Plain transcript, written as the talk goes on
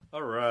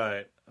All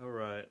right.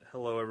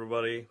 Hello,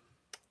 everybody.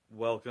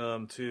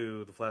 Welcome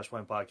to the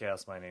Flashpoint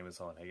Podcast. My name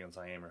is Owen Higgins.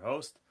 I am your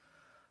host.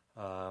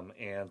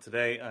 And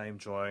today I am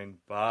joined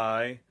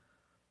by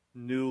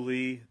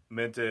newly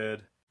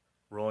minted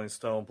Rolling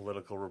Stone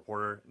political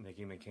reporter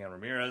Nikki McCann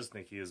Ramirez.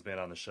 Nikki has been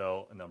on the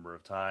show a number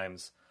of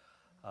times.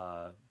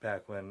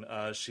 Back when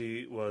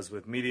she was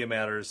with Media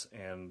Matters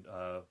and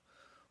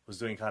was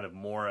doing kind of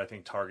more, I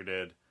think,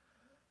 targeted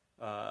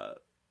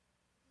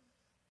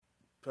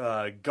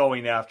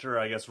going after,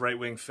 I guess,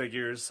 right-wing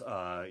figures,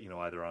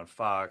 either on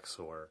Fox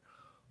or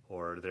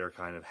their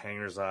kind of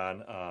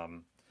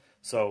hangers-on.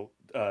 So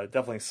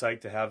definitely psyched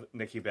to have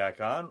Nikki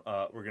back on.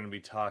 We're going to be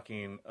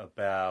talking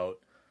about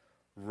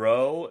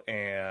Roe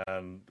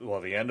and,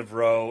 the end of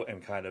Roe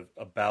and kind of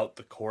about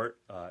the court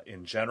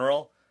in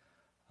general.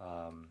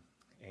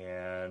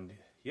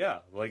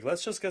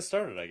 Let's just get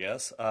started, I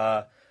guess.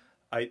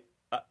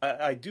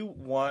 I do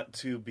want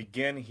to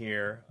begin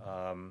here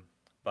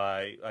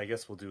I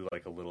guess we'll do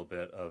like a little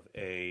bit of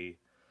a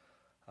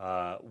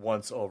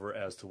once over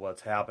as to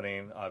what's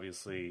happening.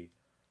 Obviously,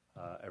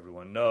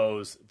 everyone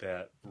knows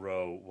that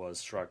Roe was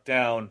struck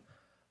down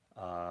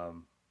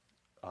on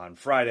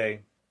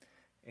Friday,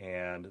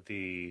 and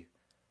the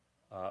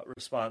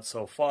response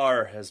so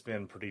far has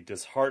been pretty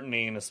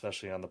disheartening,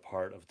 especially on the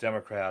part of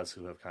Democrats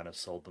who have kind of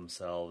sold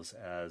themselves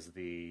as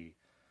the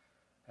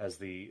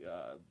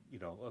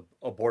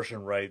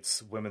abortion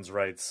rights, women's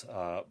rights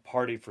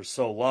party for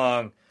so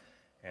long.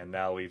 And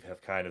now we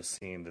have kind of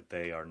seen that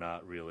they are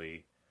not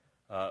really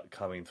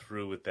coming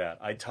through with that.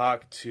 I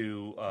talked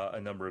to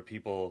a number of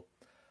people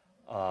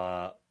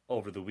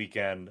over the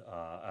weekend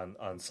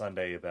on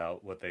Sunday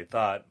about what they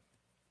thought.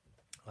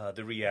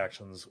 The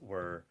reactions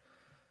were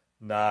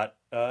not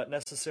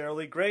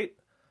necessarily great.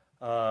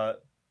 Let's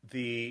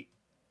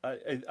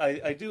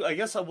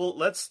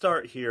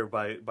start here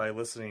by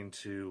listening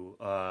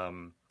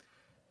to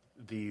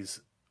this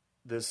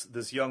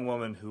young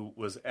woman who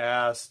was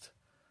asked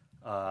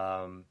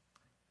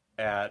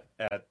at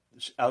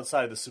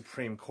outside the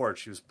Supreme Court.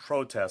 She was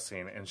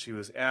protesting, and she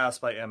was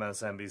asked by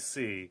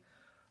MSNBC,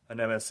 an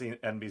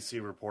MSNBC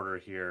reporter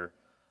here,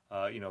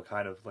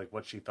 kind of like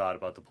what she thought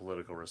about the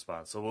political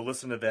response. So we'll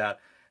listen to that,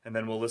 and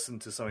then we'll listen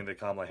to something that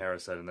Kamala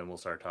Harris said, and then we'll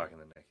start talking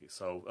to Nikki.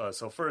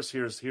 So first,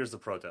 here's the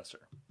protester.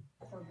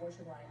 For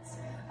abortion rights.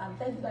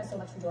 Thank you guys so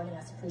much for joining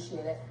us.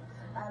 Appreciate it.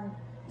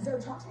 Zoe,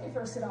 talk to me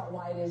first about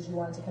why it is you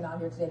wanted to come out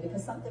here today,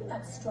 because something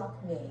that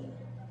struck me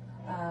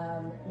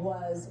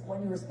was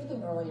when you were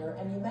speaking earlier,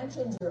 and you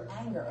mentioned your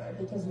anger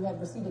because you had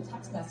received a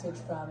text message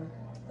from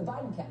the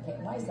Biden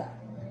campaign. Why is that?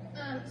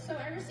 So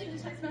I received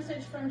a text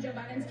message from Joe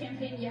Biden's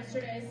campaign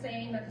yesterday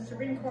saying that the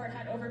Supreme Court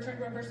had overturned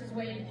Roe versus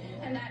Wade,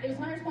 and that it was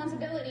my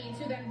responsibility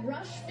to then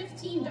rush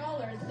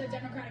 $15 to the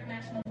Democratic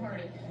National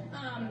Party.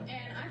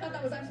 And I thought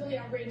that was absolutely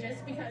outrageous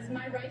because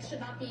my rights should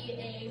not be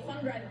a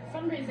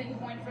fundraising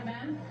point for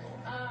them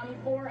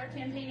or a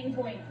campaigning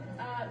point.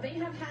 They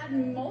have had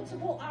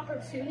multiple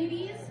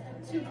opportunities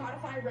to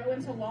codify Roe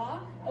into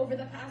law over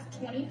the past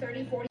 20,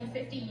 30, 40,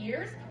 50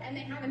 years, and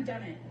they haven't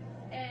done it.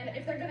 And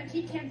if they're going to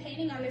keep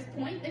campaigning on this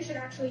point, they should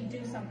actually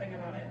do something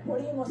about it.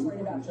 What are you most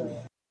worried about,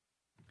 Julia?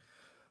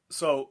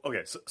 So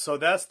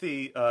that's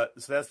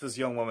this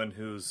young woman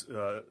who's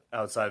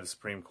outside the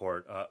Supreme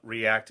Court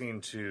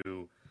reacting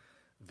to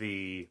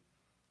the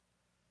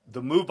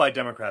move by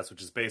Democrats,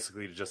 which is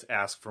basically to just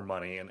ask for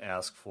money and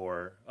ask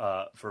for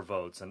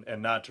votes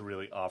and not to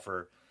really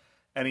offer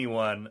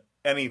anyone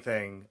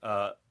anything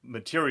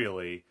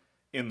materially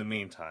in the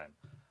meantime.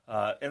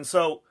 And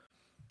so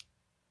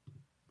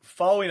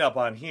following up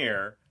on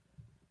here,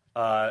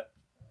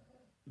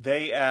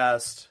 they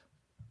asked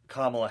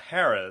Kamala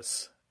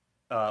Harris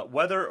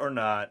whether or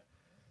not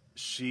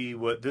she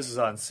would. This is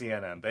on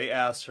CNN. They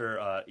asked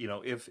her,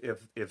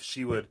 if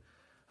she would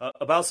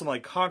about some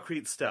like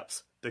concrete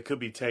steps that could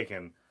be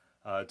taken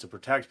to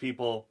protect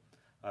people,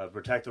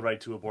 protect the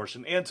right to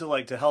abortion, and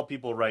to help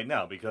people right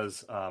now.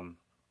 Because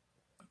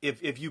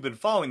if you've been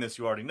following this,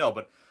 you already know.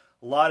 But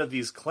a lot of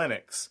these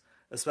clinics,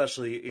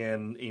 especially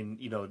in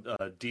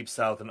Deep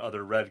South and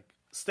other red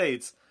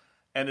states,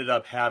 ended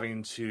up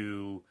having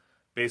to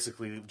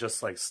basically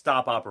just like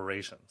stop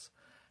operations.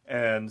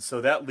 And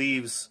so that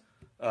leaves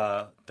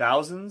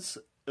thousands,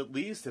 at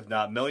least, if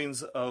not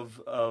millions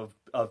of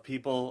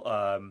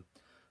people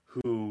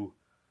who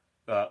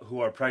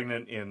are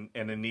pregnant and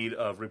in need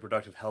of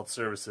reproductive health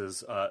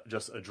services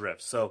just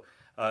adrift. So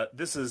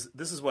this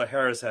is what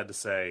Harris had to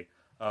say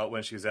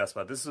when she was asked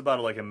about it. This is about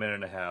like a minute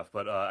and a half,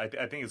 but I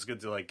think it's good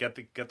to like get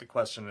the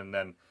question and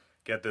then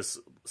get this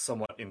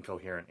somewhat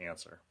incoherent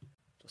answer.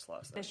 Just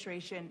last time.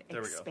 Administration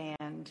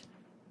expand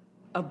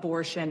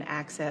abortion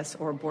access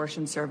or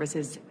abortion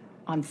services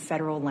on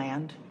federal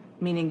land,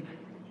 meaning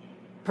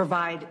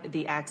provide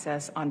the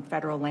access on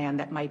federal land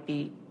that might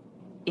be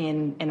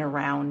in and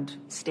around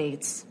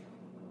states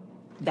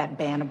that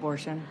ban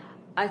abortion?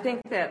 I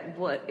think that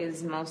what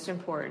is most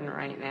important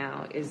right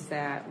now is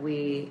that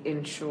we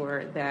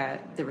ensure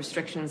that the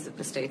restrictions that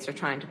the states are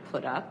trying to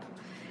put up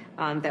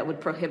that would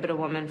prohibit a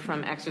woman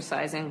from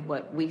exercising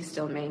what we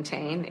still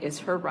maintain is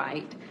her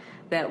right,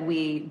 that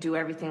we do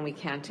everything we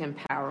can to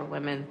empower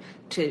women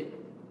to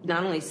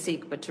not only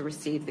seek but to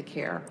receive the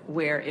care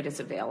where it is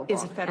available.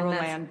 Is federal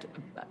land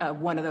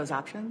one of those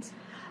options?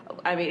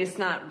 I mean, it's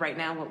not right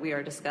now what we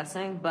are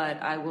discussing,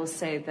 but I will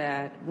say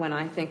that when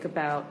I think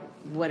about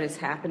what is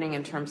happening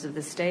in terms of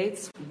the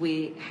states,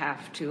 we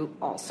have to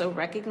also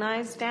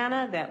recognize,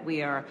 Dana, that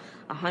we are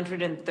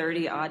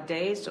 130 odd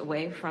days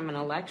away from an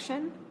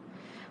election,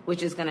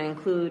 which is going to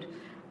include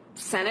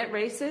Senate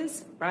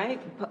races, right?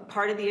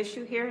 Part of the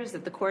issue here is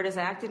that the court has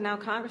acted, now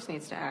Congress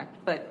needs to act.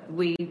 But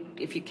we,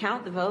 if you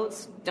count the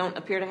votes, don't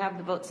appear to have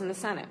the votes in the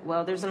Senate.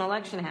 Well, there's an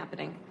election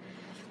happening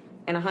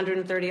in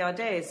 130 odd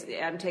days.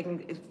 I'm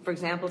taking, for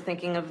example,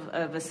 thinking of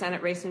a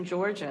Senate race in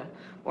Georgia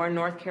or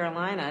North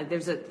Carolina.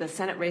 There's the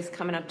Senate race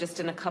coming up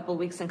just in a couple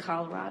weeks in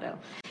Colorado.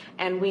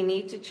 And we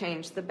need to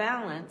change the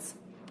balance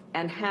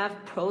and have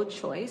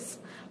pro-choice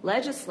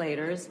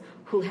legislators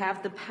who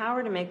have the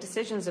power to make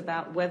decisions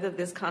about whether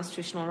this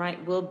constitutional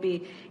right will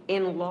be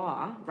in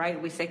law, right?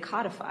 We say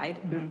codified,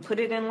 put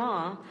it in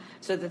law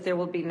so that there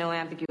will be no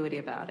ambiguity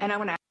about it. And I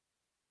want to.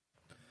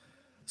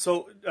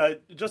 So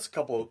just a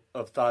couple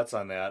of thoughts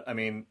on that. I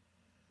mean,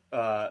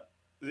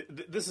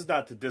 this is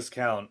not to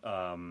discount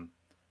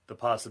the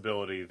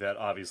possibility that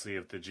obviously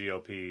if the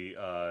GOP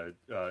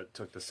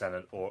took the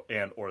Senate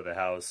or the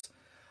House,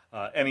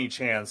 any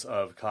chance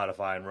of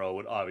codifying Roe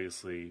would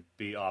obviously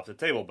be off the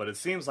table. But it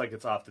seems like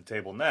it's off the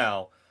table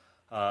now,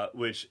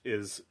 which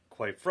is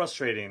quite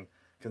frustrating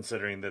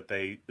considering that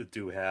they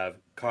do have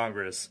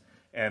Congress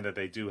and that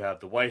they do have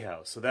the White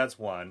House. So that's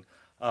one.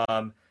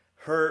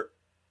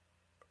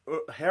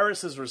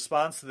 Harris's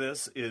response to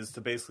this is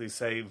to basically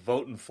say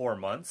vote in 4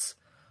 months,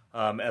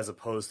 as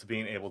opposed to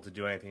being able to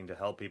do anything to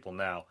help people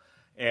now.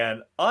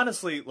 And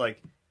honestly,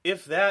 like,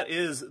 if that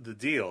is the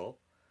deal,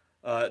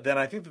 then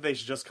I think that they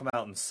should just come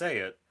out and say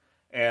it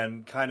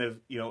and kind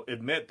of,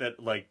 admit that,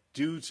 like,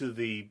 due to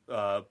the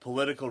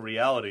political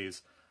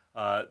realities,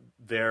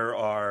 there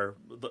are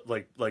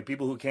like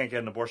people who can't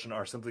get an abortion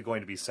are simply going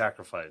to be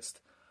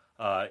sacrificed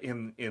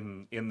in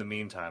the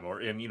meantime,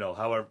 or in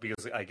however,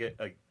 because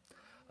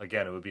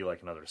again, it would be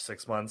like another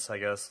 6 months, I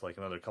guess, like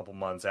another couple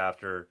months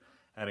after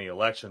any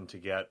election to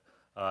get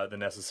the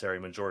necessary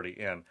majority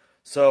in.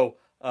 So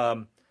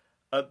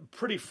a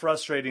pretty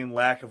frustrating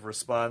lack of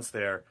response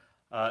there.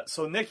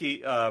 So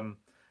Nikki, I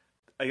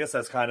guess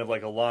that's kind of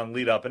like a long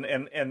lead up,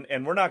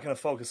 and we're not going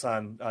to focus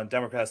on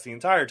Democrats the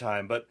entire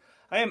time, but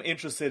I am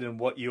interested in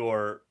what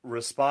your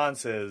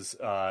response is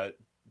to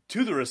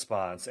the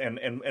response,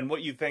 and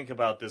what you think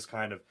about this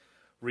kind of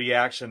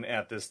reaction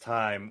at this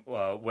time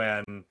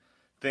when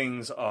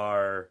things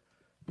are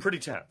pretty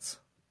tense.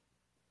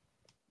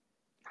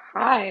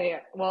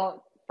 Hi.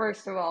 Well,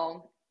 first of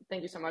all,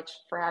 thank you so much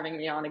for having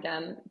me on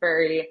again.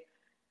 Very,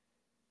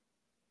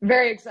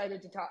 very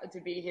excited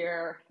to be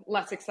here.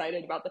 Less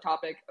excited about the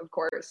topic, of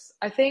course.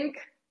 I think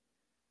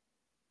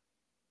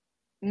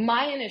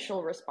my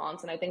initial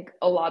response, and I think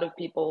a lot of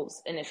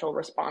people's initial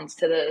response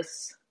to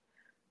this,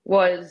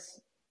 was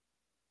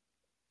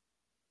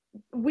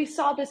we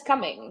saw this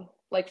coming.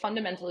 Like,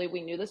 fundamentally,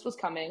 we knew this was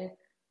coming.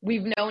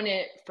 We've known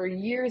it for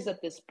years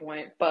at this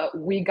point, but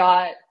we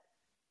got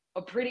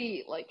a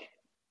pretty,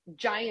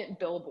 giant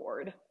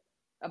billboard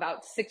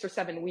about 6 or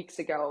 7 weeks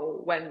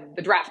ago when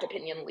the draft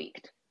opinion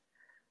leaked.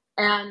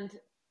 And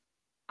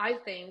I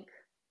think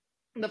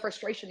the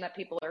frustration that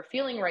people are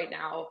feeling right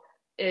now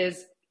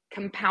is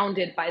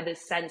compounded by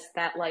this sense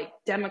that,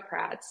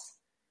 Democrats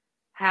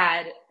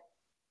had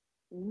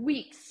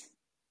weeks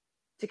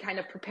to kind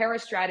of prepare a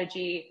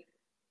strategy,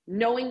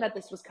 knowing that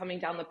this was coming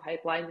down the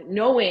pipeline,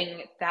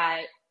 knowing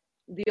that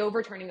the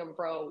overturning of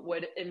Roe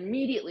would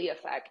immediately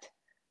affect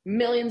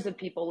millions of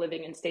people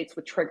living in states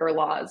with trigger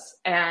laws.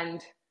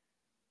 And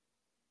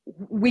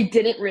we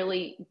didn't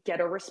really get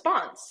a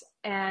response.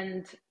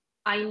 And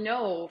I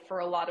know for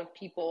a lot of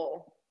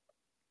people,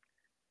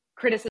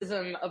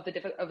 criticism of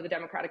the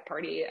Democratic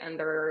Party and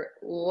their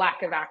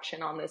lack of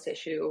action on this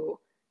issue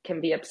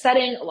can be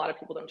upsetting. A lot of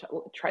people don't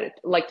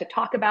like to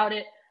talk about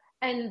it.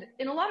 And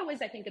in a lot of ways,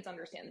 I think it's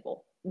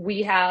understandable.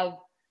 We have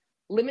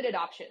limited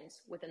options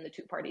within the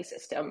two-party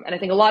system. And I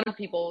think a lot of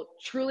people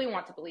truly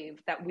want to believe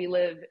that we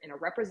live in a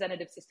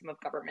representative system of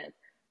government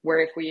where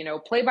if we,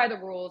 play by the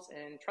rules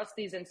and trust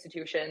these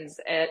institutions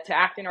to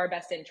act in our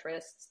best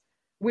interests,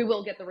 we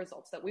will get the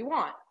results that we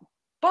want.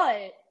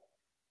 But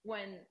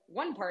when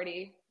one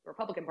party, the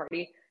Republican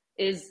Party,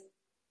 is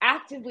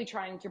actively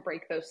trying to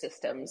break those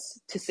systems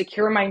to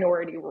secure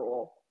minority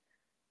rule,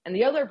 and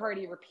the other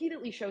party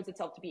repeatedly shows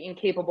itself to be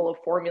incapable of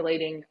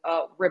formulating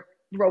a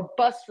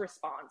robust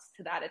response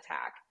to that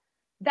attack,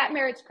 that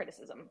merits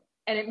criticism,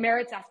 and it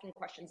merits asking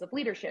questions of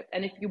leadership.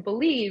 And if you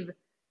believe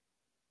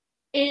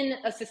in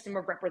a system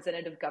of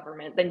representative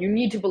government, then you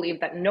need to believe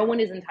that no one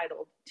is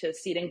entitled to a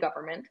seat in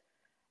government.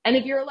 And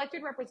if your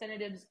elected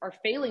representatives are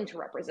failing to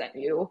represent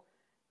you,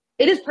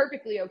 it is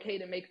perfectly okay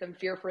to make them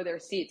fear for their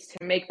seats,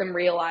 to make them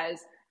realize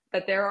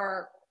that there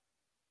are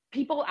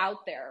people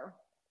out there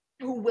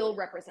who will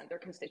represent their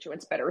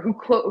constituents better, who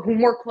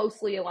more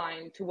closely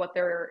align to what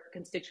their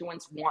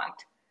constituents want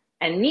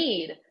and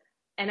need.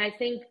 And I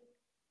think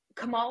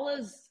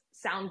Kamala's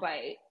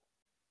soundbite,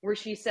 where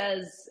she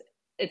says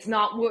it's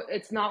not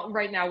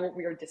right now what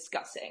we are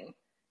discussing.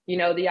 You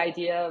know, the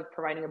idea of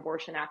providing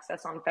abortion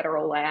access on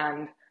federal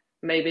land,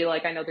 maybe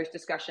like I know there's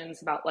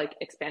discussions about like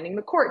expanding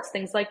the courts,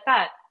 things like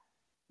that.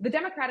 The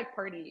Democratic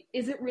Party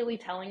isn't really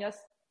telling us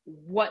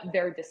what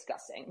they're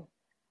discussing.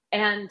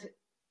 And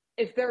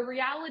if their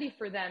reality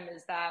for them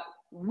is that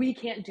we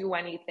can't do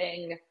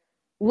anything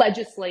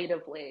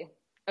legislatively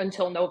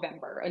until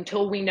November,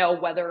 until we know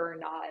whether or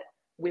not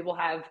we will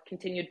have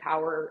continued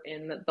power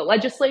in the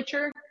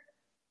legislature,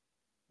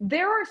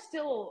 there are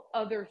still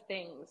other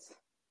things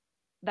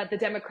that the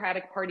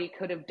Democratic Party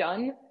could have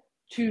done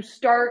to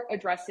start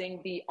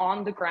addressing the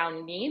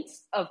on-the-ground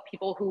needs of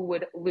people who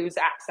would lose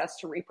access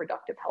to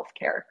reproductive health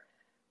care.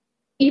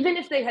 Even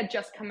if they had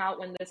just come out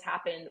when this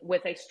happened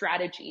with a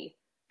strategy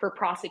for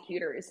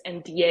prosecutors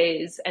and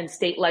DAs and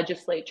state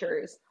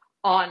legislatures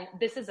on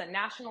this is a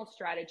national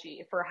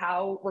strategy for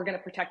how we're going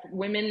to protect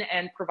women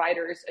and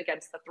providers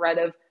against the threat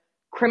of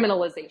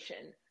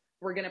criminalization.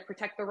 We're going to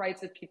protect the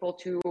rights of people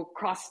to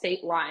cross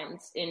state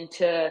lines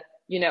into,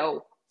 you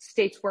know,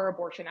 states where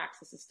abortion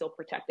access is still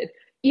protected.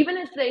 Even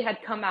if they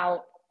had come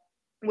out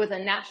with a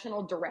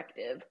national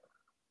directive,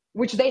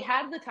 which they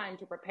had the time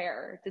to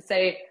prepare, to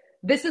say,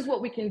 this is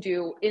what we can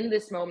do in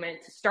this moment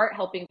to start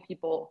helping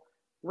people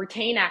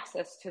retain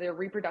access to their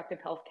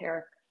reproductive health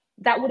care,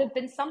 that would have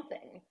been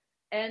something.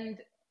 And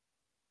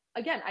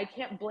again, I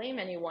can't blame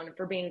anyone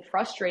for being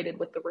frustrated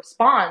with the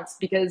response,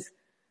 because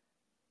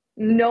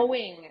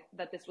knowing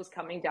that this was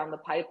coming down the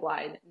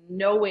pipeline,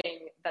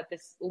 knowing that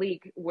this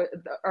leak,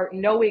 or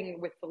knowing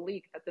with the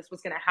leak that this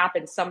was going to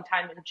happen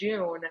sometime in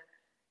June,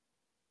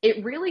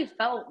 it really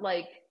felt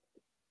like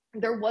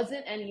there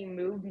wasn't any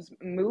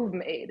move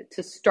made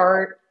to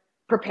start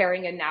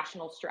preparing a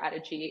national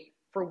strategy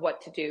for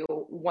what to do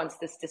once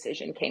this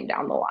decision came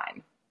down the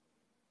line.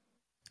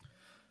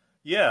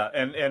 Yeah,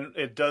 and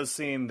it does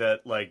seem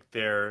that like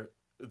their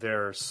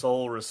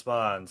sole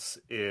response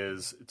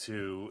is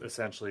to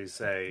essentially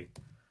say,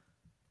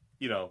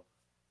 you know,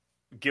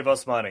 give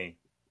us money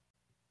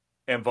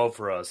and vote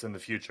for us in the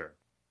future.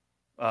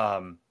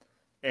 And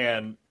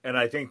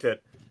I think that,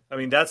 I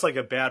mean, that's like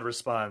a bad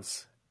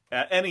response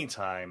at any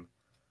time.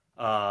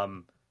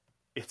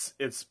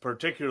 It's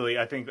particularly,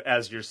 I think,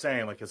 as you're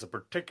saying, like it's a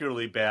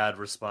particularly bad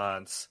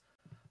response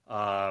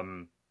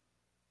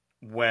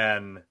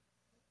when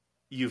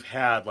you've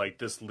had like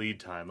this lead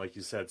time, like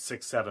you said,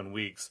 6-7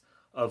 weeks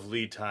of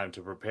lead time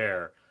to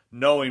prepare,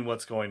 knowing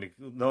what's coming,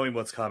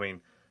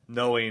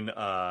 knowing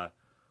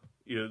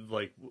you know,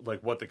 like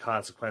what the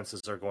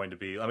consequences are going to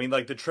be. I mean,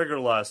 like the trigger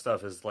law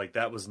stuff is like,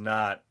 that was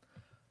not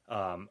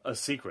a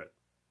secret,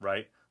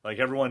 right? Like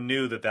everyone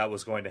knew that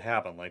was going to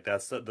happen. Like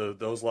that's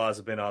those laws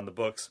have been on the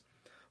books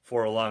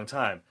for a long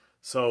time.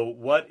 So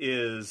what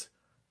is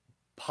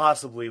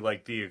possibly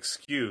like the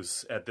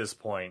excuse at this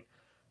point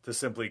to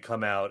simply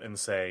come out and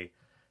say,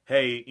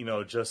 hey, you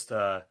know, just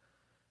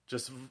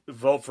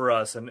vote for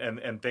us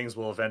and things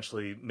will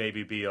eventually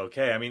maybe be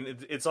okay. I mean,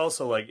 it's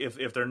also like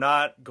if they're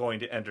not going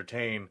to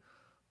entertain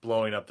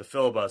blowing up the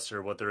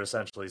filibuster, what they're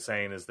essentially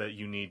saying is that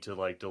you need to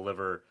like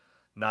deliver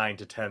 9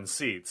 to 10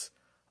 seats,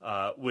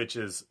 which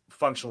is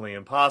functionally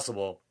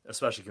impossible,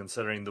 especially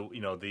considering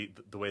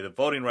the way the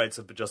voting rights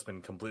have just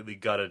been completely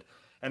gutted.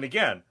 And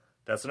again,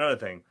 that's another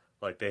thing.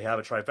 Like they have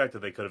a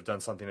trifecta, they could have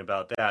done something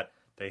about that.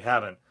 They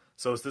haven't.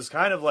 So it's this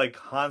kind of like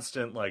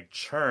constant like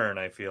churn,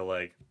 I feel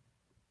like,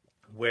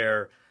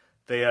 where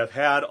they have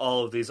had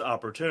all of these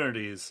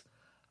opportunities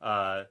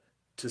to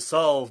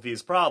solve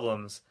these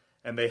problems,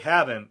 and they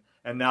haven't,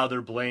 and now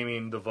they're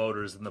blaming the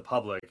voters and the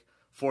public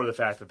for the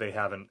fact that they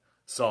haven't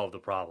solved the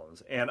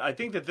problems. And I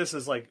think that this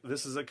is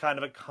a kind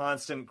of a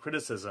constant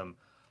criticism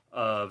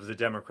of the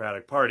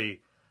Democratic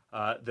Party,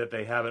 that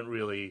they haven't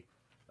really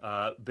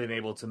been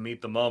able to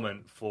meet the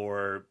moment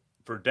for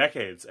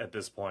decades at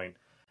this point.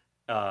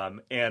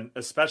 And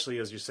especially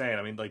as you're saying,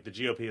 I mean, like the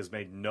GOP has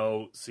made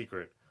no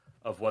secret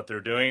of what they're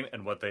doing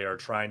and what they are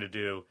trying to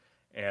do,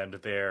 and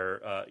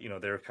their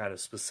kind of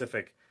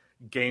specific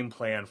game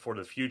plan for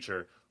the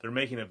future. They're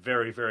making it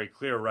very, very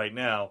clear right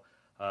now.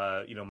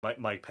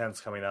 Mike Pence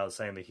coming out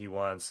saying that he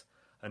wants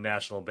a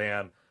national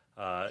ban.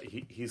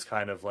 He's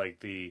kind of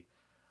like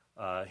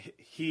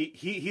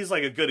he's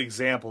like a good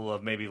example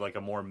of maybe like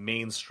a more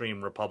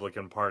mainstream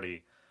Republican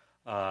Party.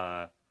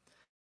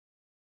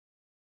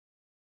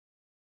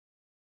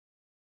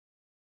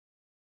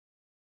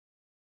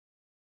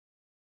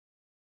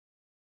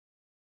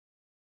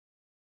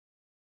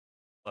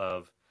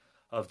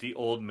 Of the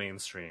old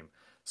mainstream.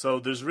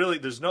 So there's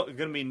going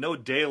to be no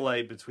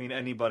daylight between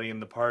anybody in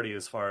the party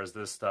as far as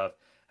this stuff.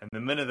 And the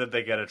minute that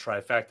they get a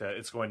trifecta,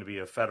 it's going to be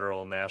a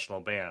federal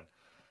national ban.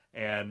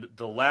 And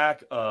the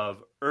lack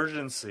of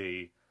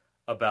urgency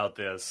about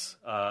this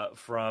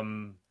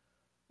from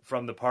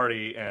the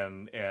party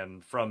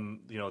and from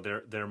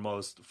their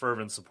most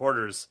fervent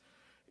supporters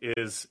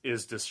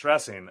is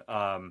distressing.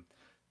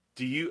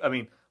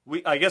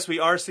 I guess we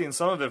are seeing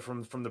some of it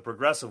from the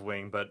progressive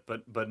wing, but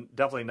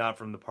definitely not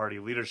from the party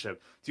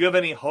leadership. Do you have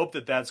any hope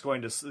that that's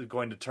going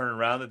to turn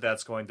around, that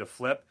that's going to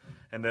flip,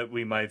 and that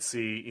we might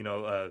see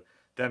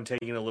them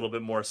taking it a little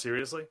bit more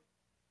seriously?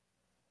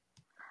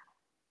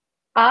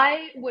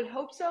 I would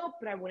hope so,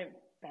 but I wouldn't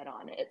bet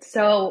on it.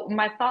 So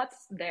my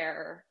thoughts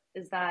there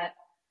is that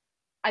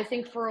I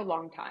think for a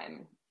long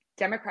time,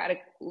 Democratic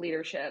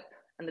leadership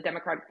and the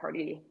Democratic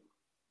Party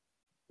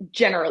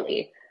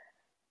generally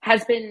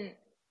has been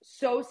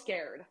so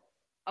scared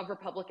of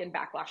Republican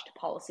backlash to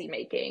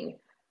policymaking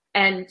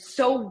and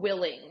so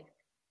willing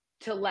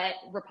to let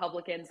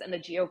Republicans and the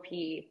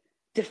GOP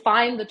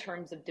define the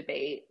terms of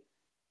debate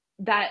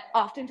that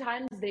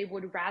oftentimes they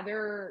would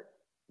rather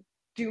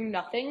do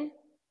nothing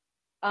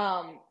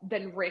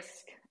than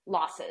risk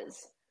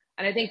losses.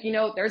 And I think,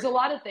 there's a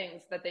lot of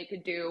things that they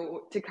could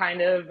do to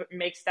kind of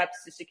make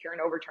steps to secure an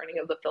overturning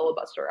of the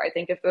filibuster. I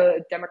think if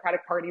the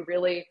Democratic Party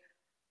really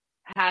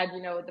had,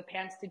 the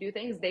pants to do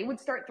things, they would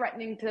start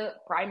threatening to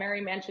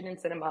primary Manchin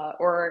and Sinema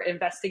or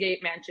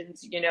investigate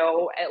Manchin's,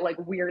 at like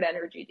weird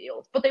energy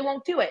deals, but they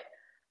won't do it.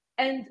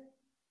 And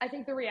I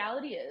think the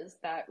reality is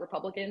that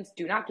Republicans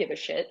do not give a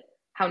shit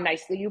how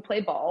nicely you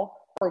play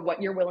ball or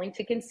what you're willing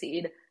to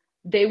concede.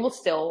 They will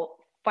still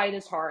fight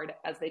as hard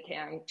as they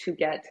can to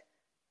get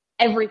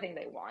everything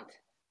they want.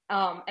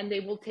 And they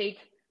will take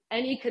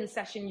any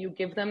concession you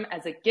give them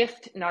as a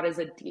gift, not as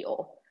a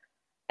deal.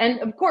 And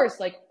of course,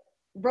 like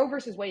Roe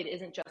versus Wade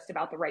isn't just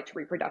about the right to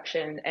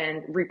reproduction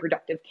and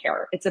reproductive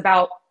care. It's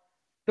about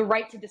the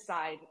right to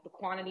decide the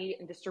quantity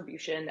and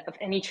distribution of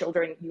any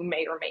children you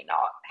may or may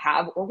not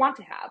have or want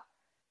to have.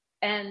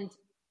 And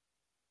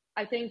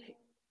I think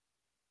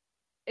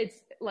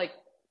it's like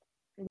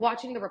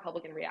watching the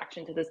Republican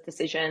reaction to this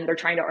decision. They're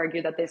trying to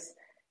argue that this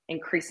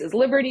increases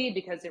liberty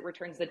because it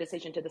returns the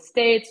decision to the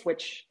states,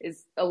 which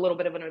is a little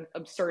bit of an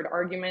absurd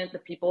argument. The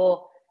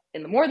people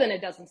in the more than a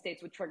dozen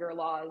states with trigger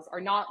laws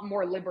are not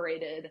more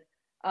liberated.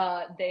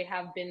 They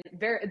have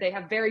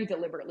very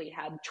deliberately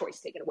had choice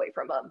taken away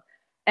from them.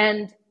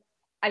 And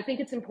I think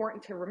it's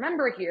important to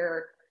remember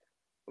here,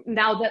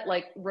 now that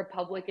like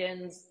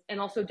Republicans and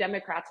also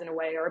Democrats in a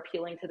way are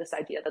appealing to this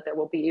idea that there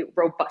will be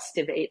robust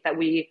debate, that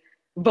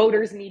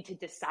voters need to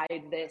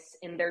decide this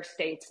in their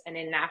states and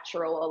in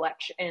national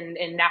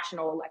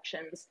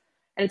elections.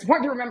 And it's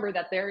important to remember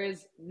that there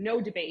is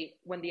no debate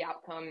when the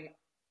outcome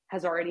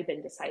has already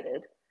been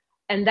decided.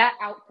 And that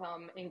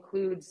outcome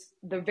includes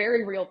the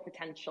very real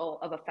potential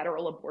of a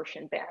federal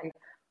abortion ban.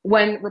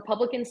 When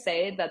Republicans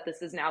say that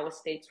this is now a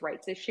states'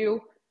 rights issue,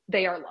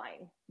 they are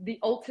lying. The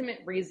ultimate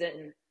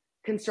reason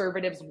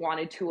conservatives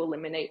wanted to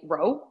eliminate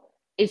Roe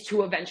is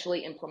to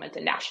eventually implement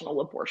a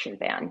national abortion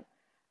ban.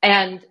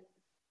 And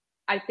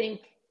I think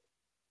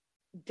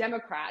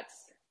Democrats,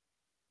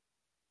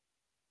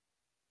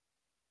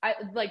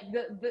 like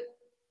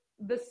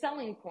the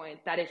selling point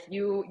that if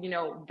you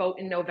vote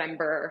in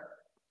November,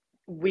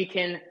 we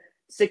can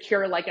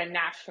secure like a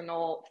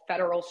national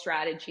federal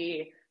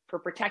strategy for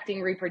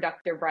protecting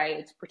reproductive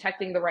rights,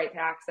 protecting the right to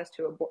access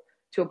to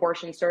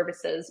abortion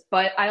services.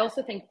 But I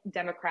also think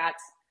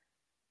Democrats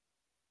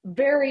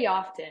very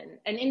often,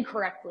 and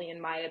incorrectly in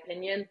my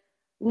opinion,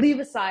 leave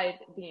aside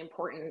the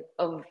importance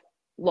of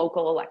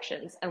local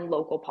elections and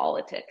local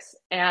politics.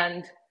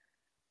 And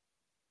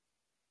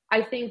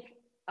I think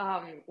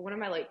one of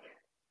my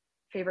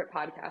favorite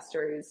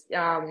podcasters,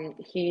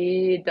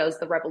 he does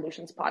the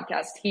Revolutions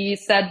podcast. He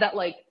said that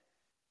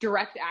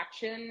direct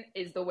action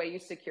is the way you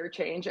secure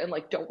change, and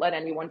don't let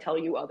anyone tell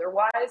you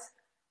otherwise.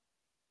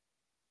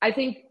 I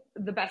think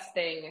the best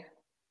thing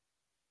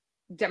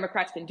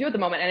Democrats can do at the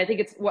moment, and I think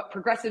it's what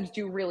progressives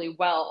do really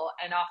well,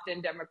 and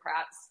often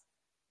Democrats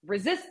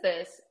resist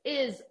this,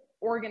 is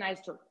organize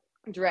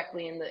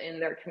directly in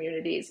their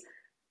communities,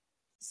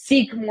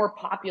 seek more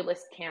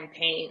populist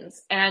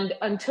campaigns. And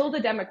until the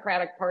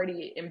Democratic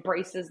Party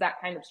embraces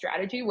that kind of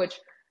strategy, which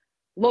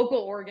local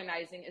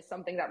organizing is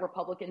something that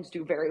Republicans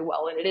do very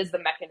well, and it is the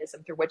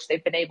mechanism through which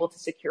they've been able to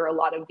secure a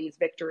lot of these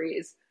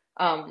victories,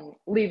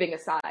 leaving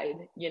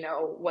aside,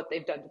 what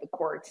they've done to the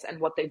courts and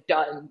what they've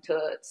done to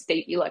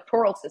state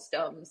electoral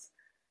systems.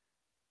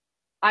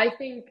 I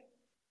think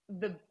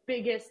the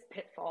biggest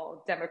pitfall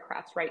of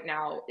Democrats right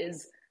now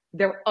is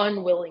their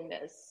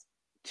unwillingness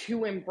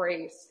to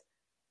embrace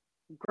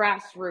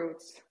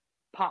grassroots,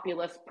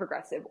 populist,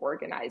 progressive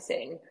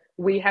organizing.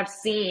 We have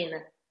seen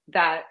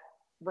that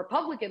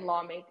Republican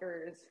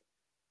lawmakers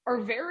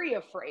are very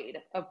afraid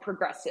of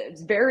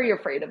progressives, very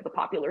afraid of the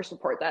popular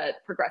support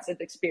that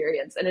progressives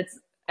experience.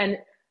 And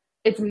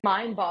it's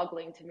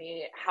mind-boggling to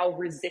me how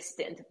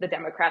resistant the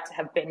Democrats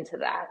have been to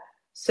that.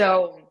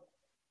 So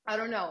I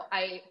don't know.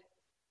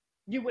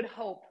 You would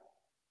hope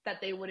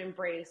that they would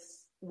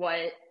embrace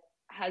what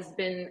has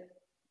been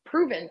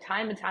proven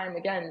time and time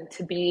again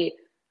to be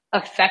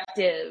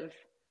effective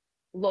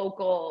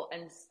local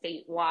and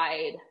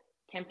statewide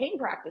campaign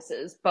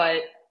practices,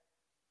 but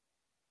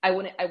I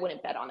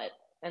wouldn't bet on it.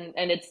 And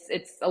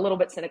it's a little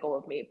bit cynical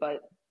of me,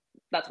 but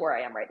that's where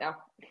I am right now.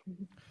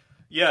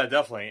 Yeah,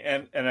 definitely,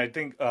 and I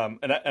think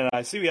and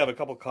I see we have a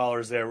couple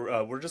callers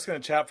there. We're just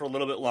going to chat for a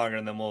little bit longer,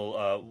 and then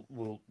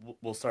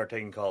we'll start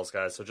taking calls,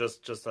 guys. So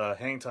just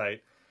hang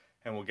tight,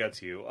 and we'll get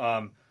to you.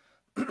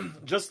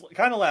 Just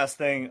kind of last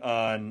thing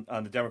on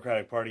the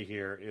Democratic Party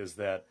here is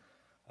that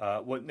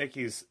what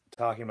Nikki's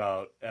talking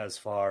about as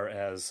far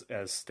as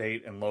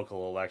state and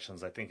local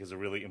elections, I think, is a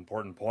really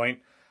important point.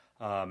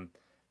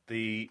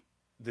 The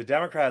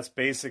Democrats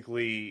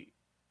basically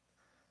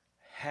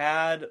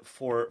had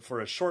for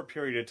a short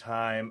period of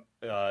time,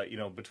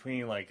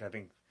 between like I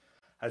think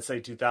I'd say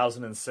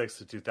 2006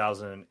 to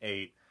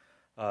 2008,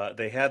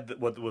 they had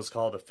what was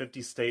called a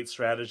 50-state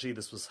strategy.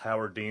 This was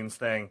Howard Dean's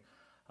thing,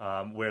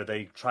 where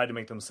they tried to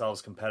make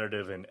themselves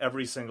competitive in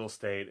every single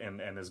state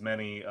and as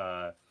many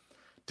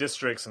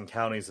districts and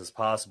counties as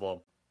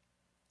possible.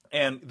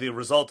 And the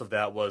result of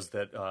that was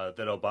that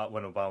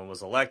when Obama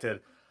was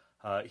elected,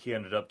 he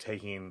ended up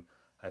taking,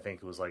 I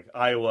think it was like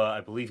Iowa. I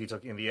believe he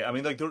took Indiana. I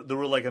mean, like there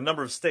were like a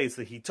number of states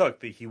that he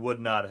took that he would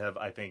not have,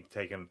 I think,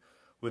 taken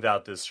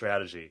without this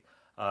strategy.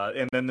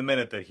 And then the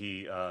minute that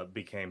he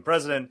became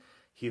president,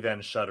 he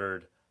then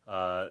shuttered.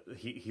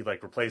 He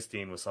like replaced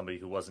Dean with somebody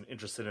who wasn't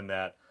interested in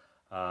that.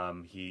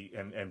 He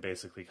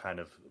basically kind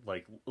of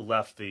like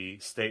left the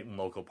state and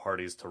local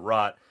parties to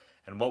rot.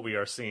 And what we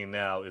are seeing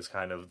now is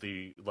kind of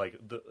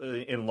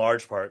in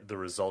large part the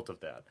result of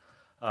that.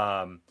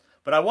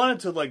 But I wanted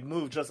to like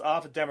move just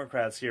off of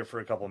Democrats here for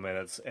a couple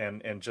minutes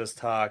and just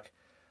talk,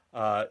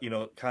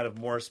 kind of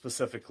more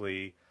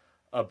specifically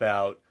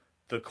about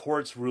the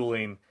court's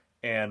ruling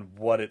and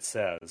what it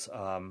says.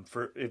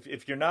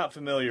 If you're not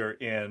familiar,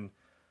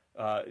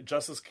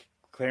 Justice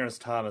Clarence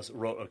Thomas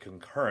wrote a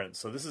concurrence,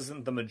 so this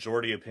isn't the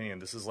majority opinion.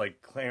 This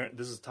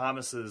is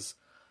Thomas's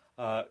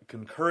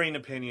concurring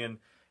opinion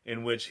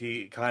in which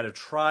he kind of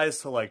tries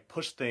to like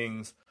push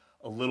things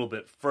a little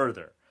bit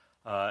further.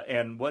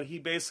 And what he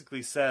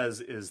basically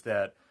says is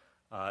that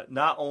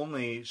not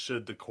only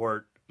should the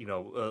court,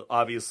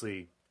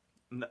 obviously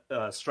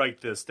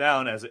strike this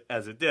down as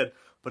it did,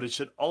 but it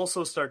should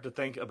also start to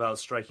think about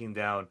striking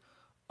down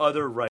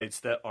other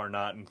rights that are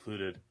not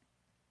included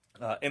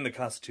in the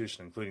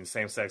Constitution, including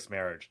same-sex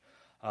marriage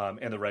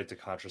and the right to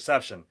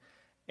contraception.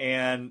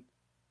 And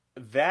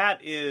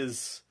that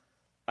is,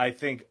 I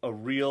think, a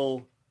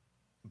real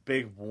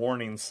big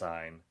warning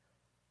sign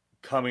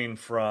coming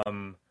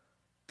from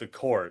the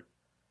court,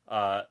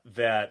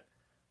 that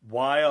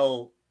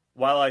while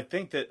I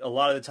think that a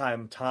lot of the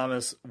time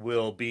Thomas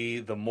will be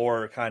the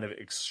more kind of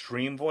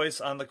extreme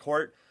voice on the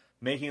court,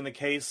 making the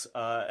case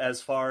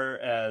as far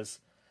as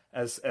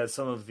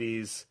some of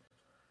these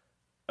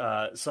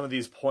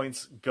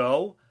points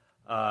go,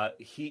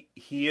 he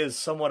is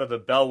somewhat of a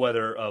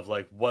bellwether of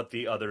like what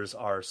the others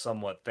are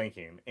somewhat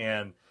thinking,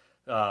 and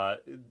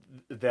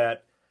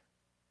that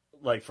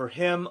like for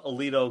him,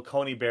 Alito,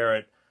 Coney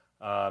Barrett,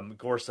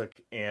 Gorsuch,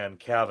 and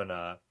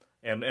Kavanaugh,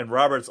 and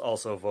Roberts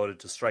also voted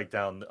to strike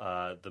down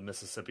the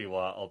Mississippi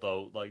law,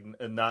 although like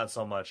not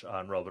so much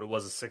on Roe, but it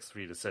was a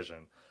 6-3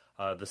 decision.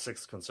 The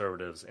 6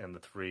 conservatives and the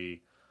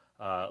 3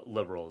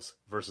 liberals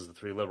versus the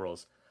 3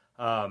 liberals.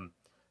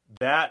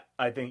 That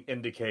I think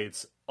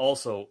indicates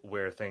also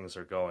where things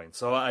are going.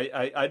 So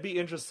I'd be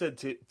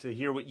interested to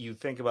hear what you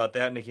think about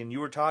that, Nikki. And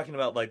you were talking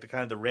about like the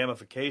kind of the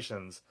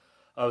ramifications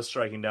of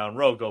striking down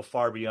Roe go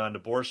far beyond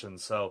abortion.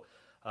 So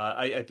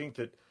I think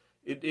that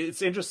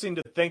it's interesting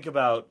to think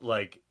about,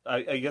 like,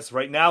 I guess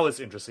right now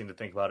it's interesting to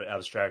think about it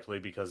abstractly,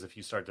 because if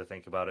you start to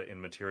think about it in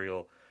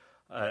material,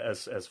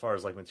 as far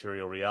as like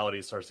material reality,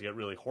 it starts to get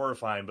really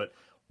horrifying. But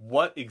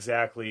what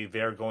exactly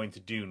they're going to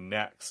do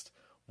next,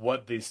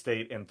 what the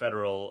state and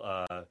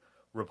federal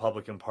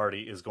Republican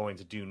Party is going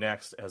to do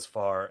next, as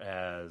far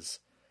as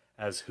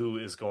who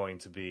is going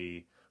to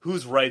be,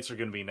 whose rights are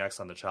going to be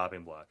next on the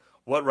chopping block,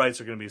 what rights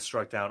are going to be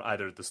struck down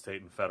either at the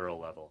state and federal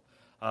level.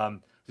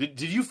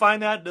 Did you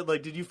find that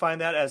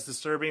as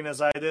disturbing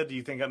as I did? Do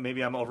you think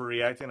maybe I'm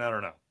overreacting? I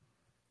don't know.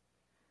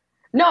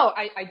 No,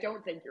 I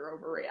don't think you're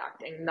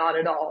overreacting. Not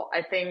at all.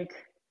 I think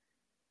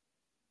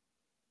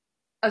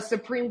a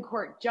Supreme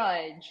Court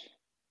judge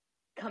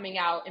coming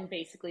out and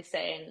basically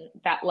saying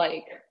that,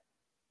 like,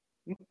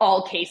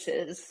 all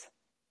cases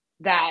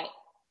that,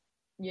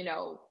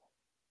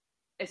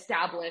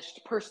 established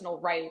personal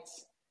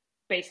rights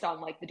based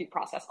on, like, the Due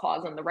Process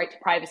Clause and the right to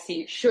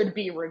privacy should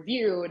be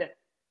reviewed,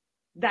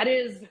 that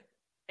is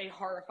a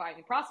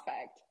horrifying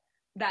prospect.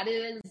 That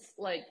is,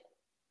 like,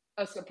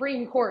 a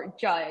Supreme Court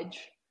judge,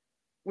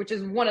 which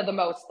is one of the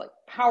most, like,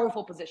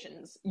 powerful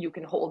positions you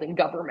can hold in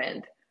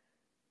government,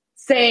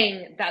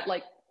 saying that,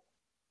 like,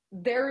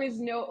 there is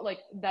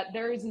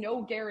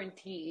no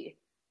guarantee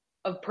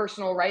of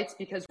personal rights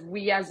because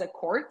we as a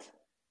court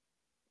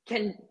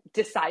can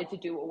decide to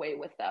do away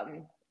with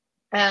them.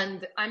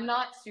 And I'm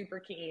not super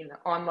keen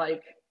on,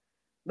 like,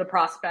 the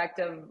prospect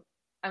of,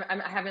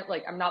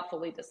 I'm not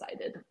fully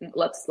decided.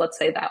 Let's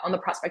say that, on the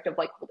prospect of,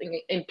 like, holding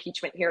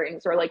impeachment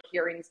hearings or, like,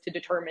 hearings to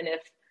determine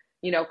if,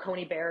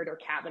 Coney Barrett or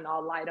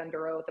Kavanaugh lied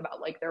under oath about,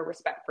 like, their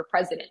respect for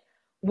precedent.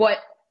 What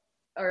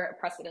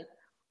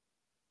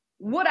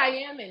I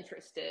am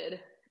interested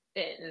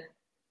in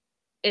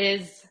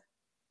is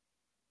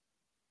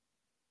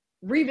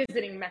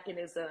revisiting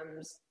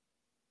mechanisms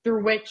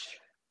through which,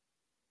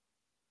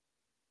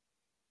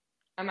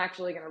 I'm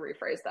actually going to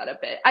rephrase that a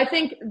bit. I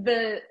think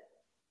the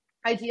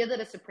idea that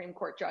a Supreme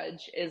Court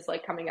judge is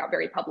like coming out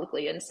very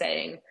publicly and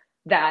saying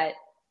that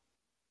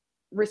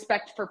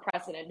respect for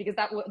precedent, because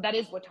that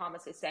is what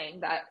Thomas is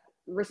saying, that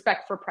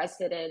respect for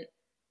precedent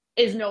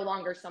is no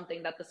longer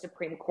something that the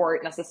Supreme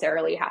Court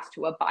necessarily has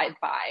to abide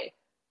by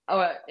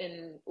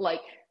in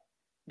like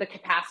the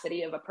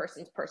capacity of a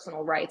person's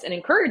personal rights, and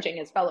encouraging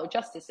his fellow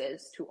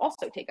justices to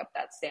also take up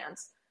that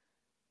stance.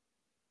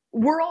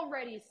 We're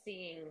already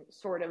seeing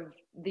sort of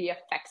the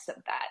effects of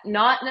that,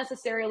 not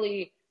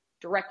necessarily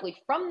directly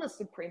from the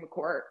Supreme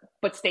Court,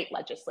 but state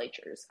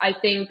legislatures. I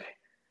think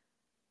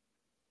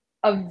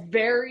a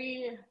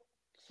very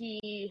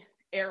key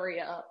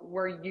area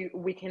where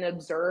we can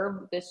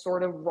observe this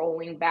sort of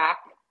rolling back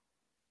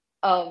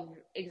of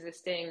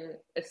existing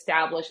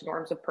established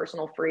norms of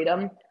personal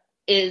freedom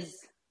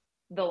is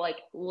the like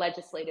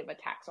legislative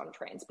attacks on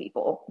trans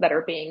people that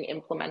are being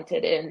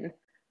implemented in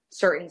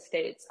certain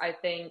states. I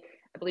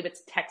believe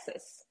it's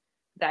Texas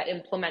that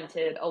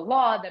implemented a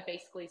law that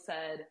basically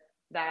said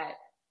that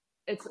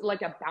it's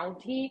like a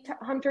bounty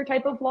hunter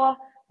type of law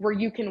where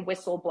you can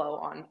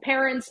whistleblow on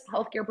parents,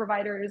 healthcare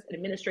providers,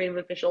 administrative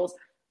officials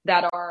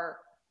that are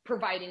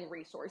providing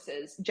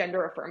resources,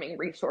 gender affirming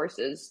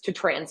resources to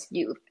trans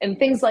youth and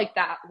things like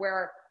that,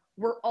 where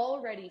we're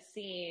already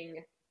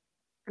seeing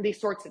these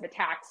sorts of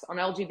attacks on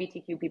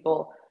LGBTQ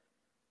people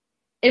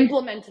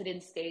implemented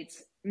in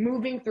states,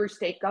 moving through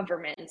state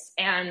governments.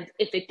 And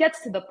if it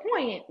gets to the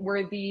point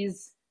where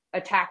these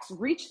attacks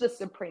reach the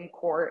Supreme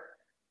Court,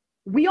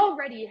 we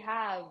already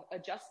have a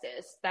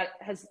justice that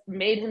has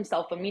made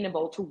himself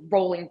amenable to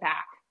rolling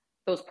back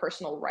those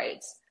personal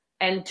rights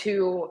and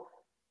to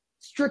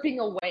stripping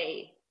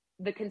away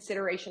the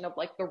consideration of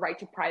like the right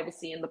to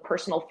privacy and the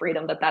personal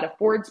freedom that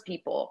affords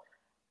people.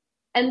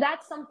 And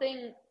that's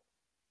something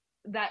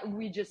that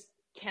we just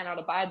cannot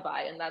abide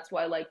by. And that's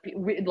why like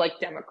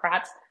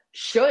Democrats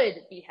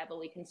should be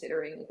heavily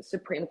considering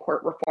Supreme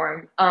Court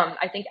reform.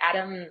 I think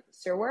Adam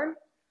Serwer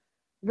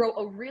wrote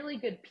a really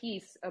good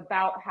piece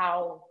about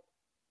how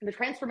the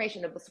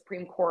transformation of the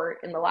Supreme Court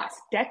in the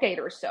last decade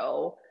or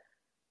so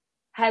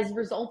has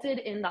resulted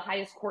in the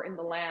highest court in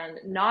the land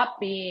not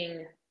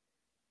being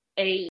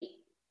a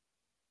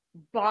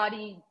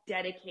body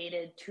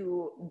dedicated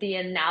to the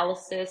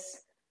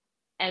analysis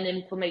and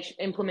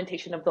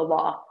implementation of the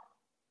law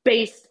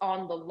based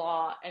on the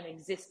law and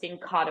existing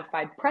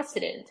codified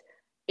precedent.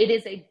 It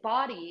is a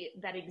body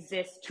that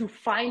exists to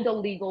find a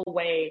legal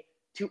way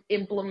to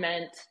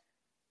implement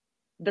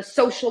the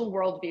social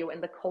worldview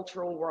and the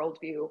cultural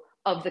worldview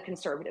of the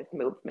conservative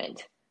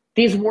movement.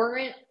 These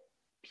weren't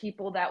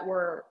people that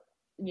were,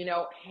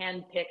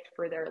 handpicked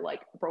for their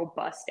like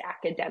robust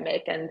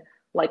academic and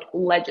like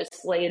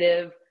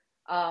legislative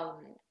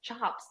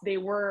chops. They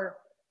were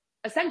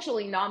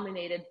essentially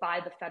nominated by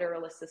the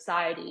Federalist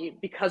Society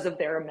because of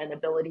their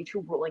amenability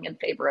to ruling in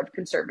favor of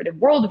conservative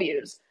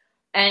worldviews.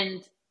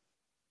 And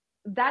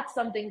that's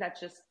something that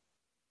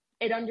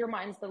it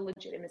undermines the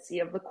legitimacy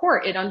of the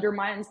court. It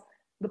undermines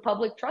the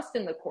public trust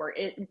in the court.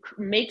 It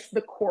makes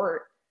the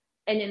court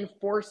an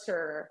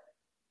enforcer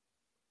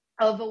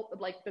of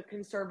the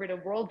conservative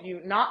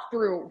worldview, not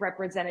through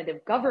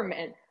representative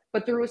government,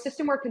 but through a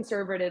system where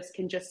conservatives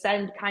can just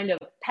send kind of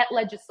pet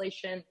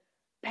legislation,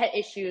 pet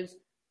issues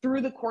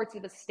through the courts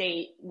of the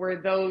state where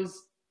those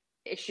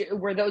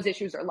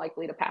issues are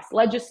likely to pass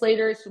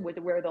legislators,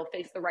 where they'll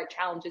face the right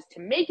challenges to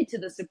make it to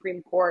the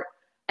Supreme Court,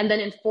 and then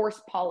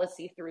enforce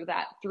policy through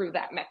that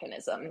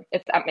mechanism,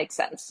 if that makes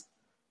sense.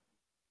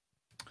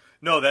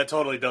 No, that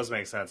totally does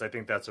make sense. I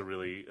think that's a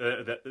really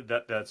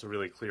that's a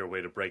really clear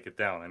way to break it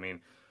down. I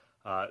mean,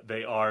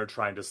 they are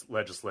trying to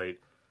legislate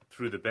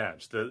through the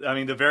bench.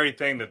 The very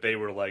thing that they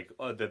were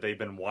that they've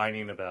been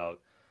whining about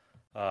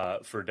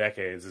for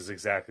decades is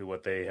exactly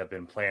what they have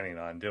been planning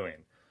on doing.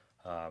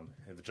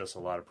 It's just a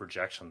lot of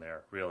projection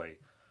there, really.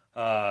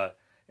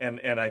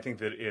 And I think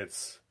that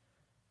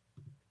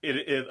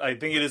I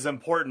think it is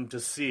important to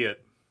see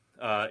it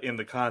in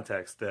the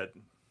context that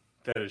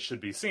it should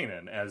be seen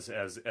in, as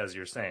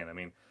you're saying. I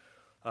mean,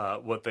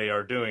 what they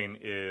are doing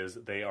is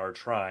they are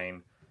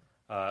trying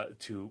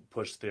to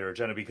push their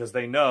agenda because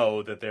they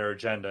know that their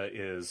agenda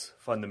is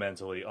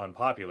fundamentally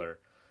unpopular.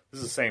 This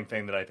is the same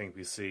thing that I think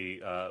we see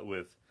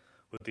with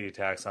the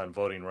attacks on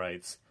voting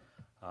rights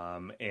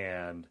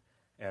and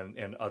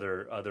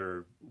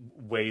other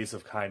ways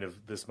of kind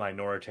of this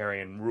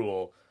minoritarian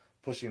rule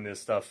pushing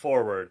this stuff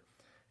forward,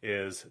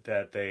 is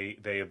that they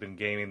have been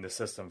gaming the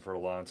system for a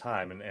long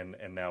time,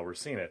 and now we're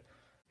seeing it.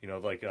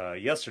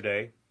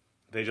 Yesterday,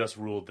 they just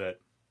ruled that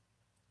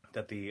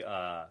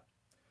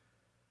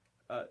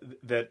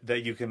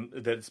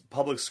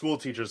public school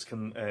teachers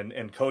can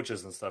and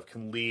coaches and stuff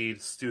can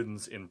lead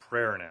students in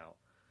prayer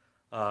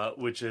now,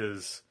 which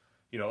is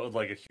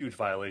like a huge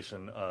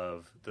violation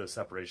of the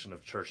separation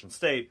of church and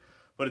state.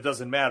 But it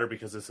doesn't matter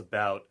because it's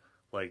about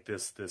like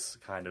this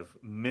kind of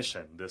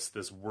mission, this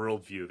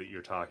worldview that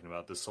you're talking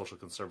about, this social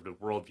conservative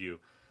worldview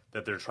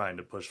that they're trying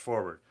to push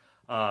forward.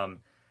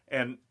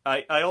 And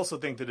I also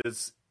think that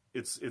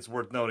it's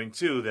worth noting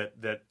too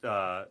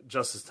that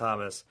Justice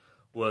Thomas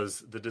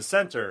was the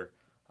dissenter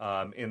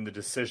in the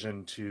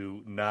decision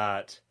to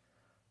not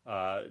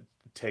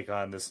take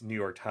on this New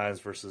York Times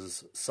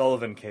versus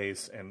Sullivan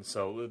case. And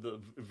so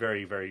the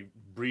very, very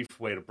brief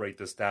way to break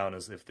this down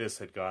is if this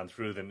had gone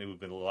through, then it would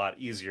have been a lot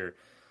easier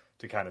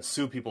to kind of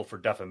sue people for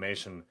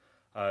defamation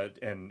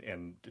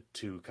and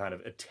to kind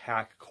of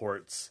attack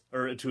courts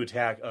or to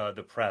attack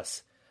the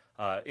press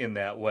in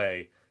that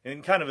way.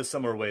 In kind of a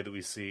similar way that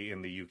we see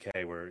in the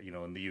UK, where,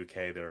 in the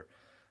UK,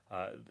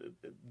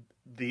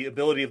 the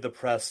ability of the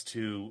press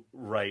to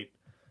write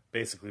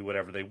basically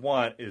whatever they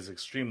want is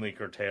extremely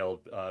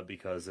curtailed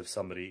because if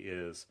somebody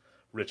is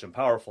rich and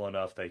powerful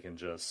enough, they can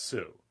just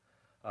sue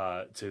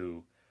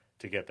to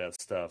get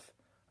that stuff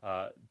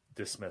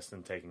dismissed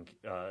and taken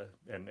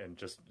and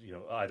just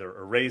either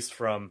erased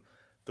from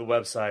the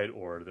website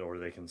or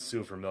they can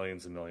sue for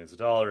millions and millions of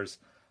dollars.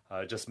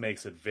 It just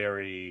makes it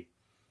very.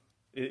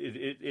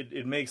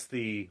 It makes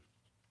the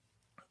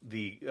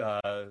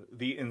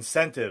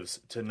incentives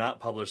to not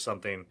publish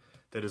something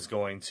that is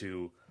going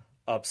to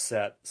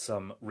upset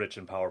some rich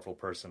and powerful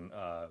person.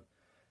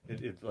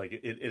 It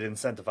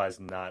incentivizes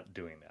not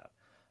doing that,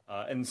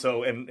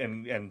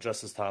 and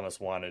Justice Thomas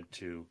wanted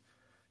to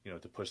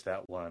push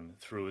that one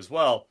through as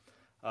well,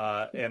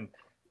 and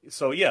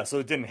so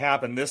it didn't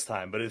happen this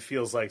time, but it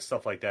feels like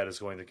stuff like that is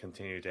going to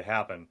continue to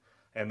happen.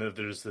 And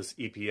there's this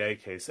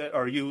EPA case.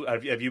 Have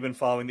you been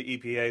following the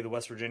EPA, the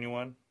West Virginia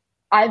one?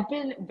 I've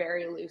been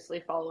very loosely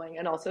following,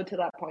 and also to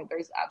that point,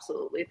 there's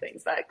absolutely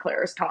things that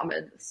Clarence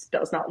Thomas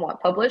does not want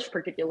published,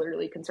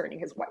 particularly concerning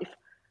his wife.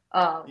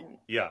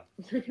 Yeah.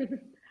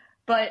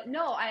 But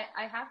no, I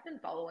have been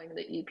following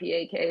the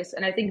EPA case,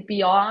 and I think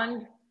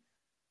beyond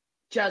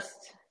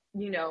just,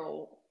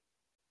 the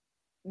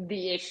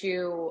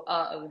issue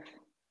of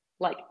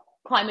like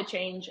climate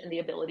change and the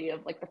ability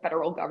of like the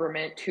federal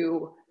government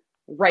to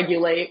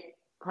regulate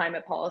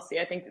climate policy,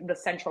 I think the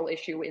central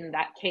issue in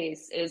that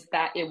case is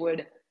that it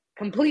would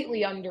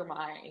completely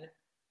undermine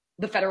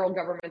the federal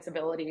government's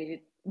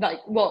ability.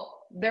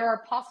 There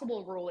are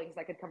possible rulings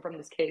that could come from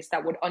this case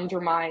that would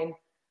undermine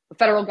the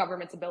federal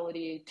government's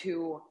ability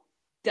to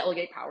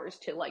delegate powers,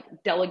 to like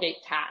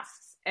delegate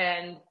tasks.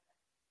 And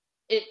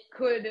it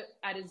could,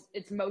 at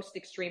its most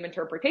extreme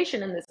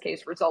interpretation in this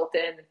case, result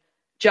in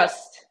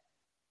just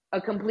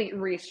a complete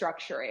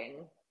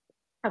restructuring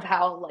of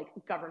how like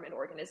government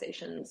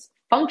organizations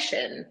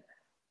function.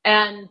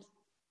 And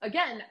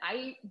again,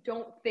 I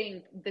don't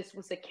think this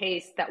was a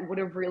case that would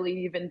have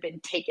really even been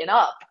taken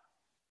up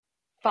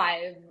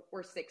 5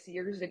 or 6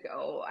 years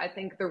ago. I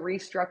think the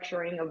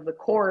restructuring of the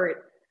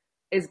court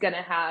is going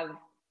to have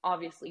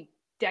obviously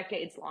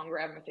decades long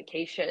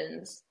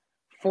ramifications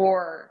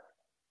for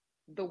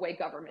the way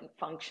government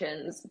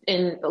functions,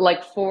 in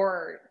like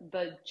for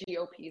the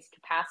GOP's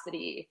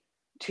capacity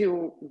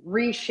to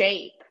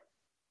reshape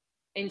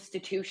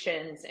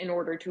institutions in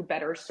order to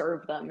better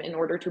serve them, in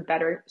order to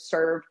better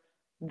serve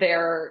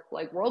their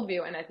like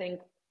worldview. And I think,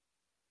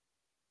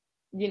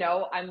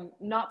 I'm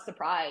not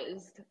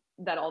surprised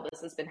that all this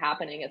has been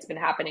happening. It's been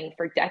happening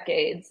for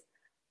decades.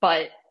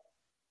 But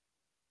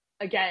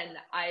again,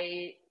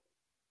 I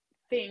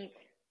think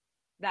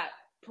that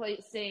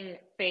placing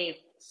faith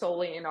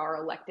solely in our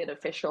elected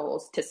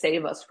officials to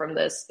save us from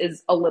this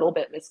is a little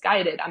bit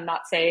misguided. I'm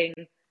not saying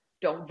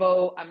don't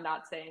vote. I'm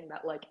not saying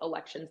that like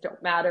elections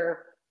don't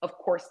matter. Of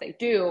course they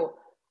do.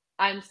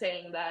 I'm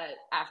saying that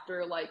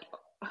after like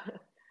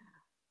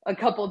a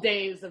couple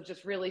days of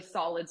just really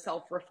solid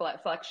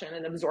self-reflection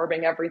and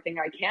absorbing everything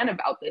I can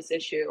about this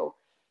issue,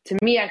 to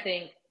me, I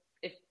think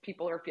if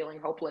people are feeling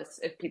hopeless,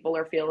 if people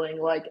are feeling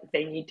like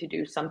they need to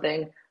do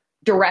something,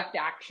 direct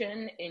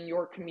action in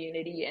your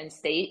community and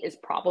state is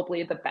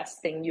probably the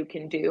best thing you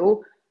can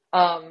do.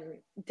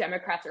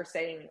 Democrats are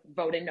saying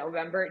vote in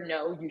November.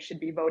 No, you should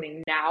be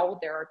voting now.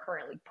 There are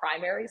currently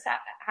primaries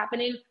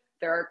happening.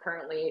 There are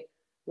currently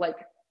like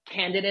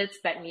candidates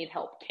that need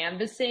help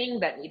canvassing,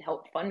 that need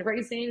help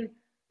fundraising.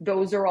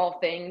 Those are all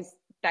things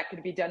that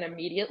could be done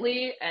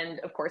immediately. And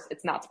of course,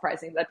 it's not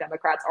surprising that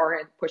Democrats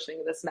aren't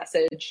pushing this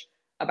message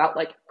about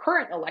like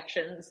current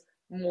elections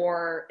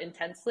more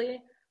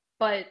intensely.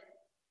 But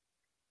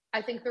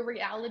I think the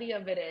reality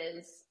of it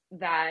is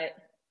that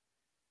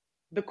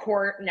the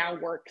court now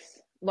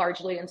works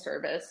largely in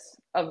service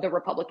of the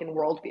Republican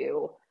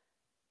worldview.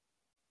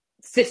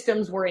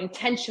 Systems were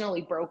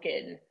intentionally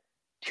broken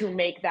to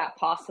make that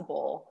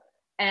possible.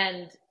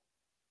 And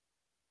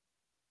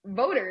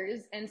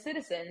voters and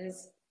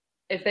citizens,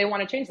 if they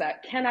want to change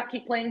that, cannot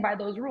keep playing by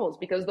those rules,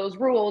 because those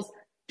rules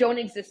don't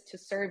exist to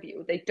serve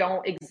you. They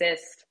don't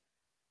exist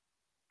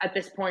at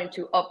this point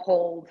to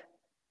uphold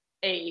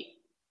a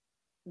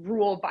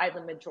rule by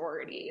the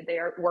majority.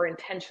 Were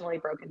intentionally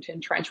broken to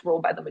entrench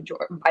rule by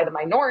the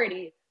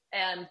minority,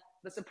 and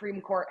the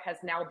Supreme Court has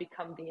now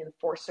become the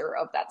enforcer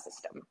of that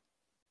system.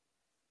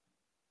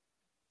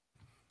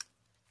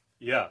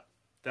 Yeah,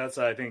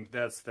 I think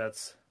that's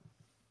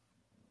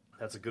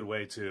a good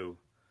way to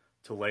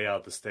lay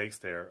out the stakes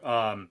there.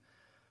 I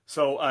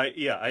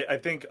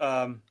think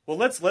well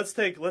let's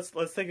take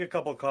a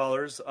couple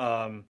callers.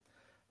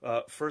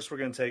 First we're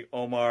going to take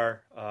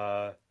Omar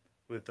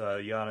with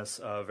Giannis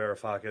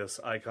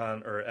Varoufakis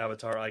icon or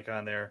avatar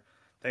icon there.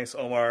 Thanks,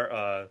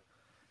 Omar.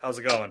 How's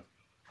it going?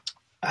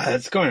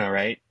 It's going all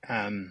right.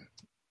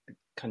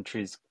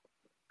 Country's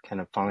kind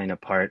of falling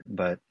apart,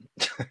 but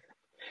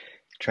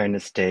trying to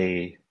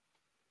stay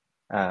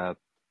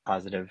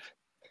positive.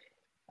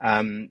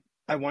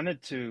 I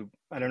wanted to,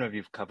 I don't know if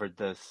you've covered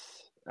this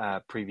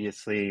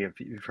previously, if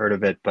you've heard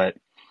of it, but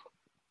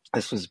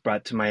this was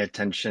brought to my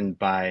attention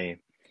by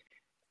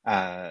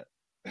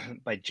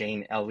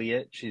Jane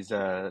Elliott. She's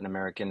an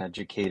American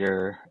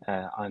educator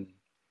on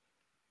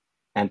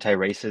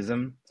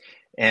anti-racism.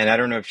 And I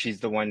don't know if she's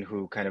the one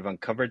who kind of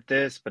uncovered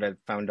this, but I've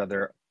found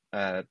other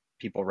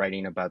people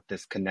writing about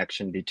this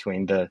connection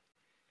between the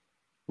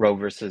Roe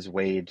versus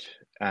Wade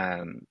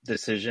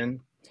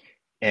decision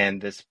and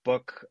this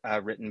book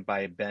written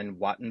by Ben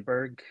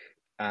Wattenberg,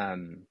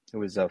 who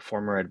was a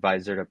former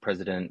advisor to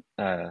President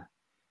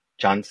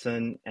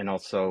Johnson and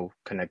also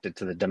connected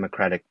to the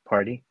Democratic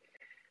Party.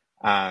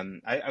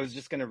 I was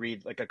just going to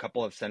read like a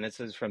couple of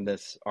sentences from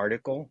this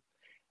article,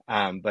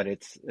 but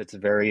it's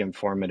very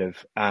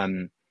informative.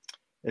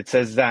 It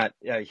says that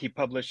he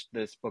published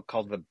this book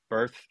called The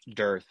Birth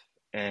Dearth,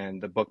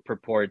 and the book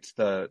purports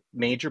the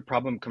major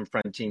problem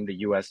confronting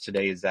the U.S.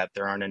 today is that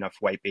there aren't enough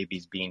white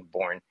babies being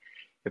born.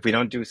 If we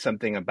don't do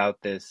something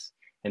about this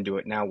and do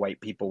it now, white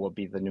people will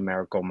be the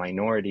numerical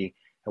minority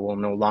and will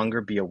no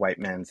longer be a white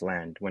man's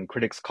land. When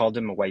critics called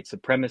him a white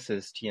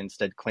supremacist, he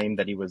instead claimed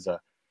that he was a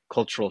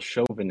cultural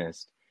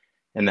chauvinist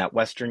and that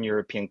Western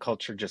European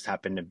culture just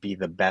happened to be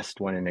the best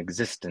one in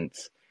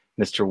existence.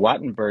 Mr.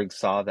 Wattenberg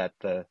saw that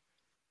the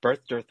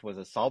birth dearth was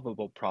a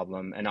solvable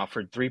problem and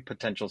offered three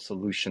potential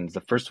solutions. The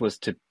first was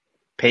to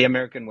pay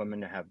American women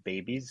to have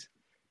babies.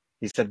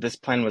 He said this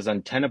plan was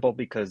untenable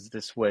because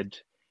this would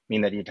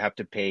mean that you'd have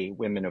to pay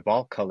women of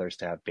all colors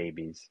to have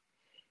babies.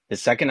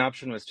 His second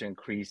option was to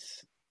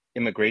increase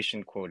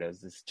immigration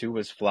quotas. This too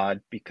was flawed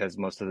because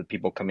most of the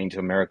people coming to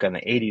America in the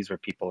 80s were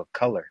people of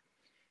color.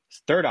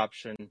 His third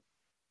option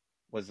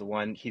was the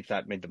one he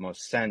thought made the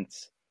most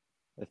sense.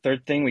 The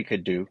third thing we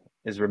could do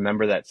is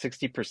remember that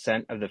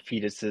 60% of the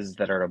fetuses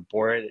that are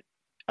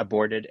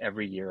aborted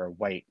every year are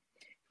white.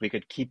 If we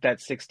could keep that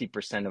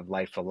 60% of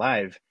life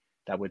alive,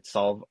 that would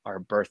solve our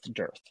birth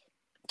dearth.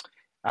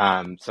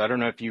 So I don't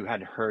know if you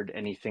had heard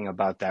anything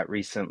about that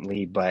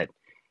recently, but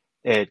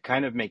it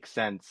kind of makes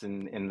sense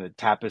in the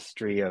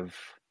tapestry of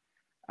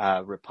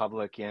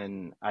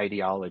Republican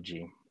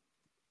ideology.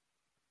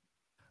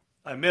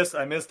 I missed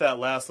that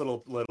last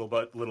little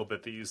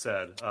bit that you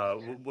said.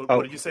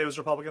 What did you say was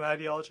Republican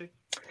ideology?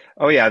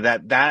 Oh yeah,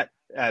 that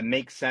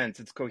makes sense.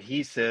 It's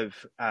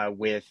cohesive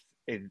with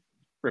a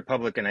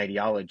Republican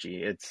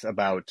ideology. It's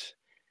about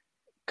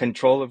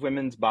control of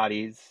women's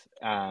bodies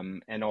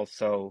and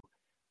also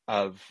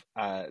of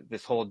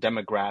this whole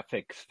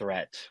demographic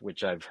threat,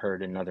 which I've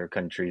heard in other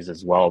countries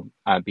as well,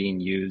 being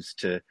used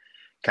to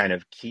kind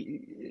of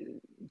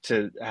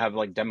to have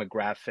like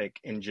demographic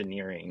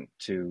engineering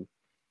to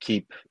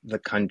keep the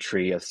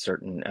country a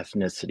certain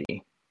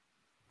ethnicity.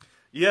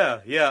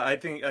 Yeah. I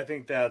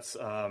think that's.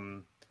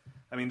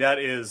 I mean, that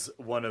is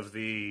one of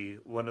the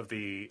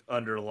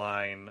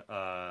underlying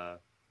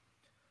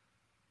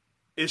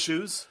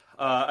issues.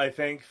 I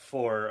think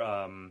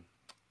for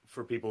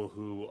people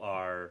who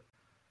are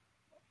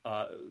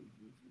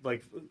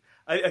like,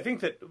 I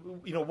think that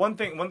one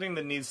thing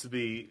that needs to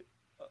be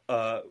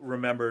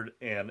remembered,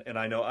 and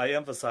I know I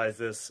emphasize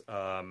this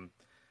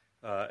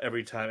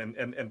every time,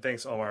 and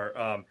thanks,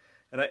 Omar.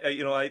 And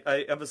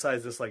I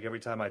emphasize this like every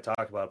time I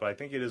talk about it, but I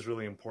think it is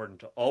really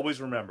important to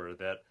always remember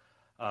that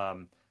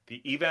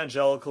the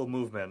evangelical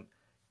movement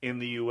in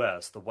the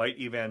U.S., the white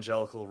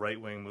evangelical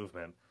right-wing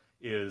movement,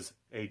 is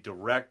they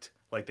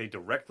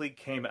directly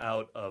came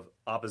out of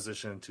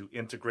opposition to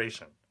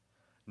integration,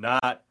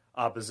 not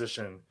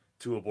opposition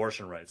to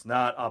abortion rights,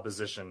 not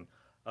opposition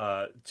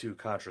to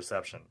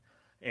contraception.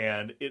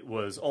 And it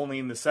was only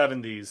in the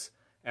 70s,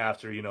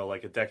 after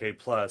like a decade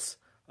plus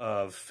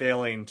of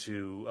failing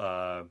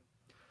to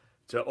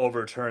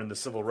overturn the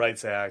Civil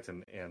Rights Act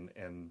and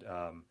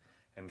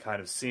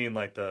kind of seeing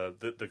like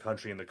the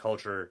country and the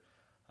culture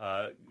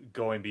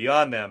going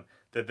beyond them,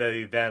 that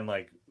they then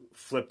like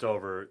flipped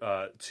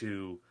over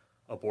to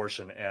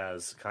abortion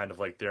as kind of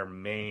like their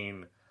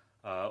main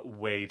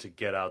way to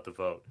get out the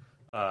vote.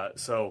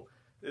 So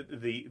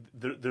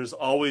there's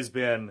always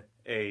been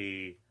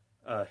a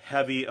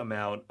heavy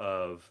amount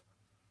of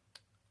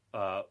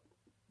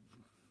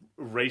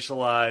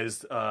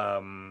racialized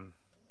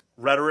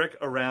rhetoric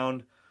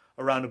around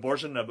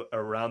abortion,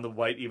 around the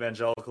white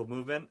evangelical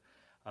movement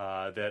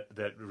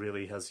that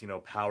really has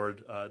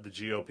powered the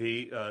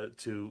GOP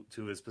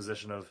to its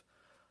position of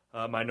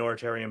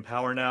minoritarian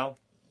power now,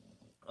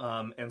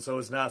 and so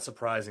it's not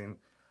surprising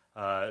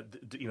to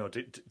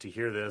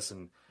hear this.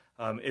 And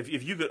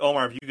if you could,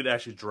 Omar, if you could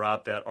actually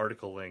drop that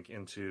article link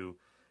into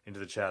into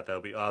the chat, that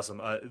would be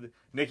awesome.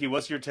 Nikki,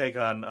 what's your take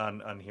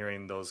on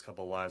hearing those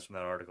couple lines from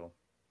that article?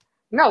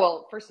 No,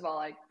 well, first of all,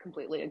 I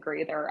completely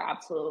agree. There are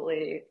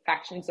absolutely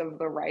factions of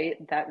the right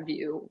that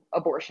view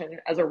abortion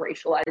as a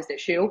racialized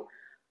issue.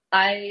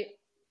 I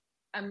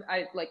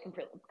like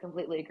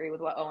completely agree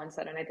with what Owen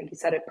said, and I think he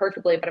said it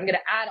perfectly. But I'm going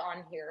to add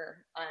on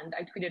here, and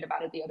I tweeted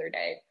about it the other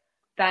day,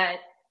 that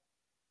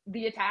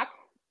the attack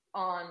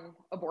on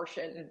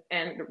abortion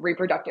and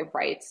reproductive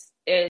rights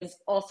is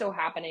also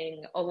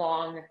happening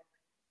along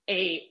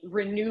a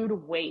renewed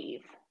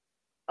wave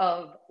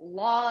of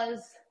laws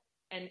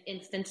and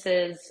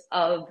instances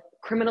of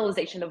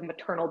criminalization of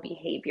maternal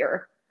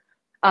behavior.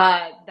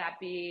 That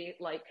be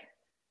like,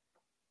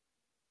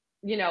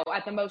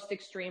 at the most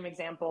extreme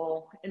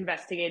example,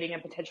 investigating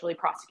and potentially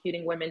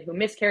prosecuting women who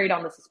miscarried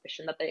on the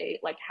suspicion that they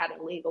had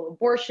illegal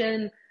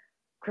abortion,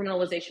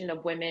 criminalization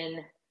of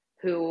women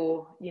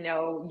who,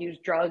 use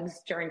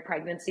drugs during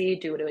pregnancy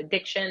due to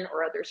addiction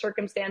or other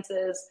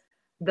circumstances,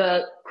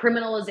 the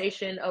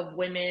criminalization of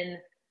women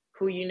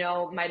who,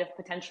 might have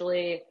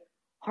potentially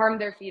harmed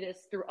their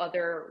fetus through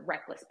other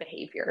reckless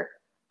behavior,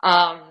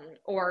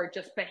 or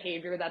just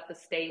behavior that the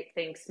state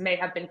thinks may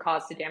have been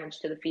caused to damage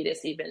to the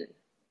fetus even.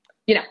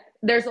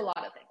 There's a lot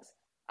of things.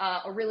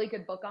 A really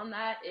good book on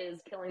that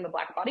is Killing the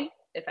Black Body.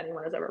 If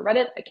anyone has ever read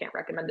it, I can't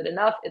recommend it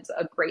enough. It's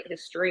a great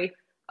history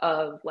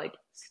of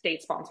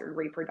state-sponsored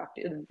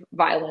reproductive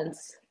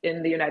violence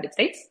in the United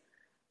States.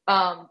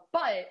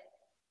 But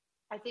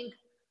I think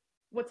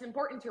what's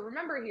important to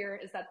remember here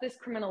is that this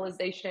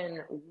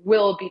criminalization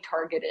will be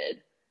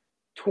targeted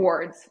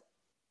towards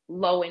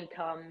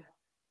low-income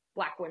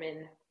Black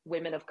women,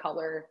 women of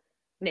color,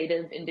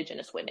 Native,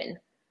 Indigenous women.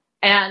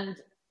 And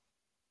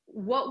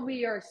what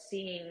we are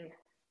seeing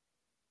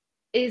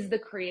is the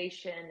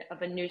creation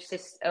of a new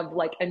system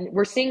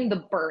we're seeing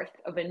the birth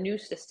of a new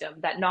system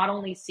that not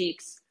only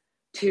seeks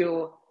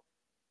to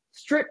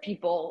strip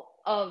people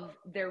of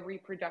their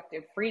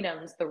reproductive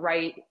freedoms, the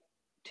right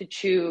to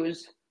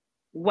choose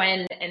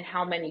when and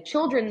how many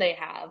children they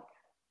have,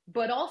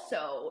 but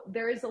also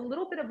there is a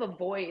little bit of a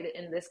void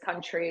in this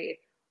country,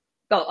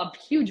 a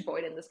huge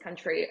void in this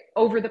country,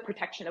 over the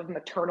protection of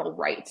maternal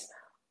rights,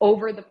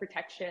 over the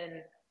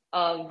protection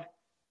of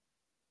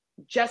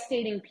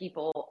gestating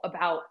people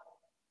about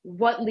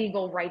what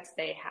legal rights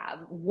they have,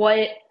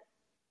 what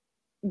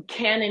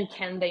can and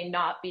can they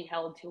not be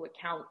held to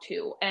account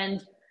to.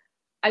 And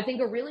I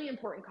think a really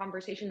important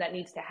conversation that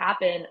needs to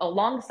happen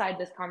alongside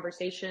this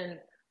conversation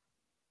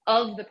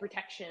of the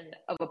protection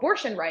of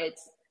abortion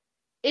rights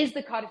is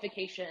the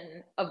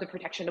codification of the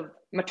protection of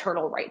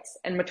maternal rights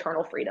and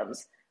maternal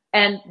freedoms.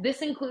 And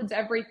this includes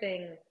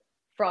everything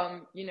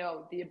from,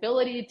 the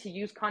ability to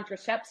use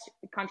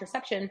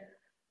contraception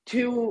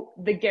to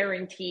the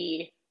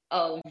guarantee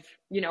of,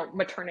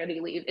 maternity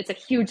leave. It's a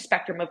huge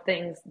spectrum of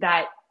things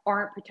that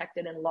aren't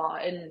protected in law.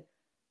 And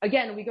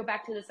again, we go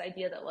back to this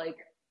idea that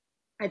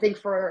I think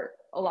for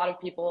a lot of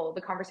people,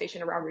 the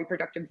conversation around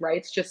reproductive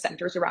rights just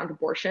centers around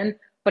abortion,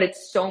 but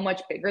it's so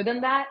much bigger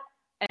than that.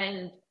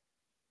 And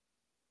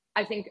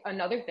I think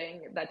another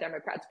thing that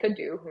Democrats could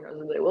do, who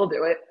knows if they will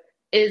do it,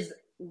 is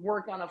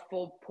work on a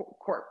full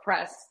court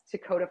press to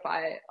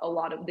codify a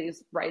lot of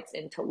these rights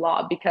into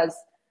law, because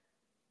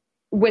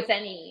with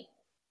any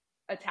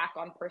attack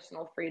on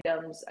personal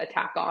freedoms,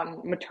 attack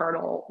on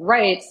maternal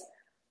rights,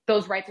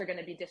 those rights are going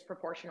to be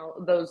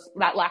disproportional.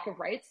 That lack of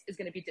rights is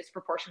going to be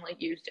disproportionately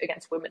used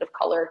against women of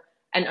color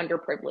and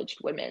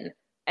underprivileged women.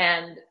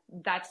 And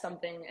that's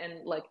something,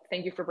 and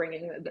thank you for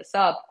bringing this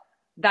up,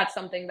 that's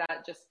something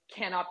that just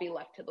cannot be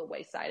left to the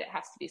wayside. It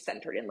has to be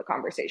centered in the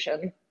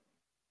conversation.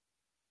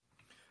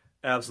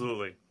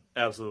 Absolutely.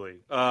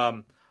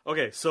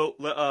 Okay, so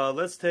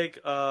let's take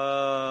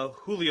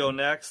Julio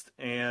next,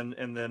 and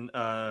then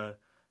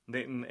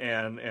Nathan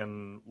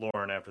and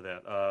Lauren after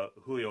that.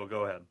 Julio,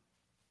 go ahead.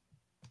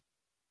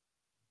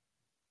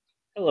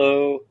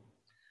 Hello.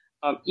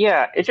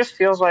 It just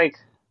feels like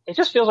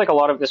a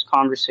lot of this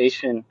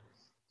conversation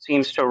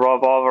seems to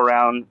revolve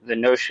around the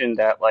notion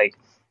that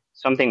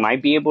something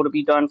might be able to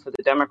be done for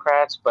the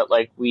Democrats, but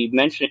you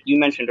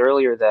mentioned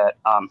earlier that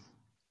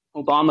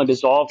Obama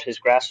dissolved his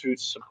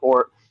grassroots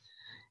support,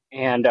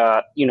 and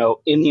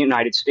in the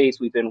United States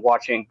we've been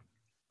watching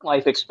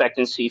life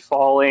expectancy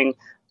falling,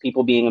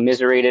 people being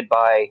immiserated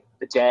by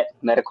the debt,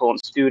 medical and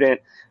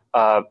student.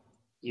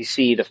 You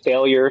see the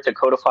failure to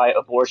codify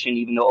abortion,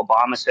 even though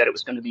Obama said it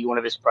was going to be one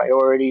of his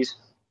priorities.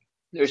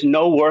 There's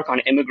no work on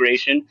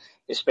immigration.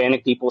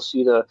 Hispanic people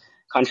see the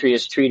country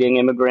as treating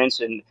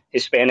immigrants and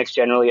Hispanics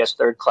generally as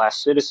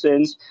third-class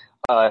citizens.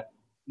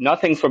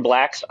 Nothing for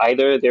blacks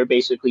either. They're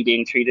basically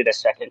being treated as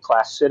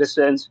second-class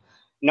citizens.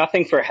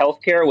 Nothing for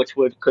healthcare, which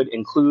could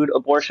include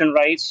abortion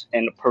rights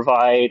and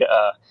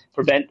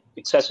prevent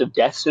excessive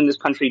deaths in this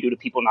country due to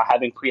people not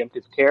having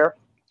preemptive care.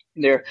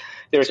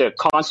 There's a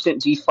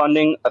constant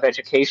defunding of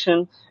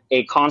education,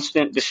 a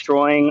constant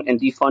destroying and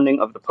defunding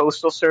of the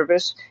postal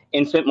service.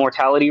 Infant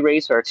mortality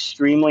rates are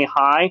extremely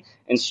high,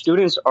 and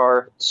students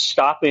are have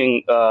stopped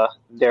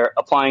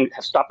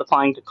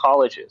applying to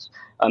colleges.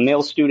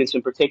 Male students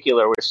in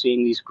particular, we're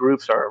seeing these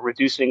groups are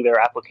reducing their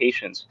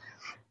applications.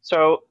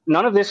 So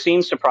none of this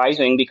seems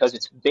surprising because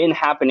it's been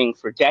happening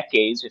for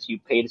decades if you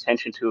paid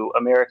attention to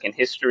American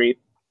history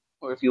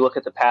or if you look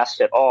at the past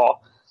at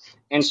all.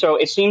 And so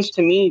it seems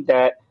to me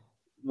that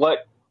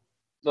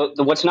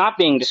what's not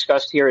being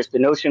discussed here is the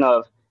notion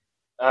of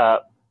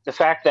the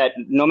fact that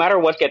no matter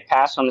what gets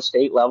passed on the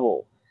state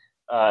level,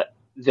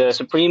 the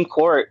Supreme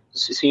Court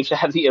seems to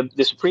have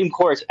the Supreme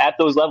Courts at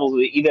those levels,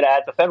 even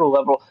at the federal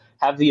level,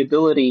 have the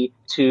ability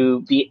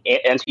to be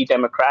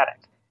anti-democratic.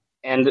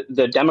 And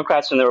the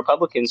Democrats and the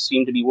Republicans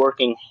seem to be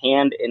working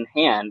hand in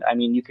hand. I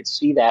mean, you could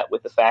see that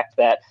with the fact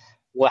that,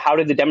 well, how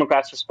did the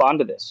Democrats respond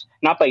to this?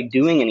 Not by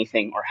doing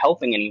anything or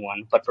helping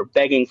anyone, but for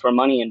begging for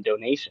money and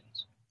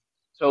donations.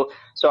 So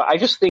I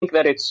just think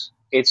that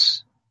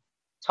it's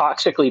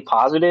toxically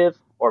positive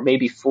or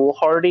maybe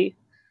foolhardy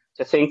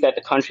to think that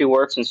the country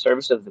works in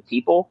service of the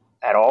people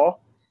at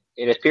all.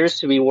 It appears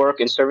to be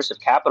work in service of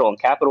capital, and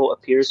capital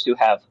appears to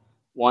have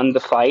won the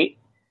fight.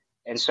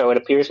 And so it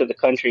appears that the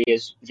country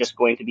is just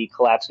going to be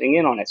collapsing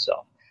in on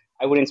itself.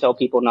 I wouldn't tell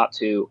people not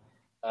to,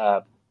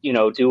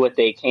 do what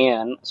they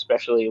can,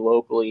 especially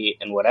locally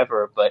and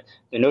whatever. But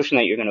the notion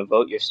that you're going to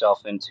vote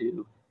yourself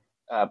into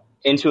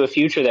a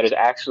future that is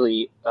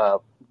actually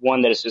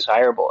one that is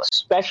desirable,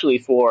 especially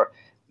for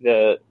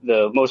the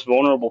most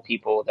vulnerable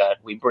people that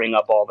we bring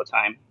up all the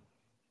time,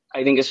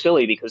 I think is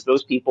silly, because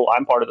those people,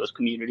 I'm part of those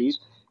communities,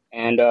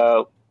 and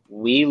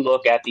we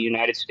look at the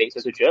United States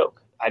as a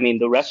joke. I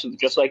mean,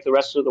 just like the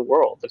rest of the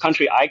world. The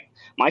country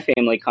my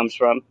family comes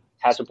from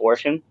has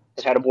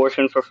had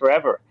abortion for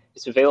forever.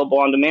 It's available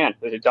on demand.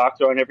 There's a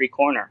doctor on every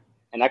corner,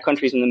 and that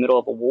country's in the middle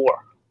of a war.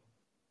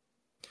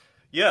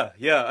 Yeah.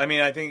 I mean,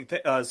 I think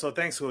so.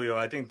 Thanks, Julio.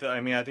 I think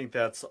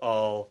that's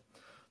all.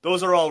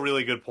 Those are all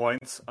really good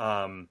points.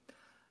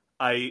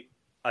 I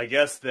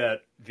guess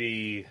that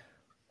the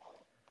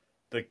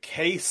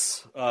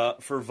case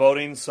for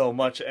voting so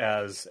much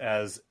as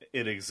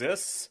it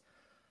exists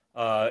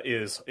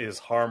is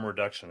harm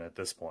reduction at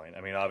this point.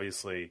 I mean,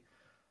 obviously,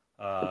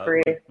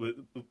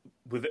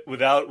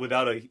 without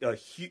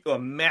a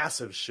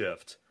massive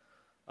shift,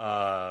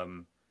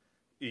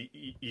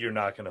 you're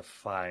not going to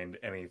find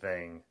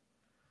anything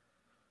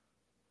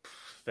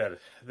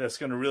that's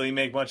going to really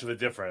make much of a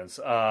difference.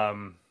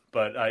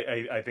 But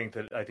I think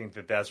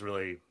that that's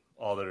really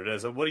all that it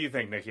is. What do you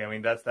think, Nikki? I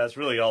mean, that's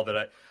really all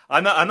that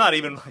I'm not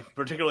even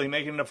particularly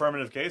making an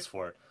affirmative case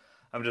for it.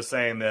 I'm just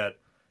saying that,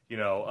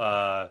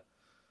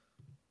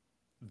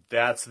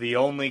 that's the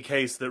only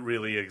case that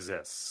really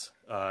exists,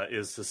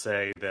 is to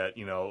say that,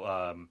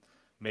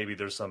 maybe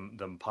there's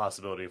some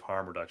possibility of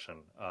harm reduction.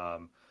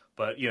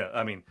 But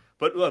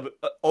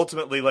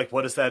ultimately,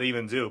 what does that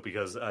even do?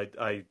 Because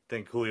I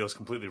think Julio's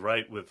completely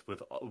right with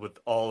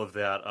all of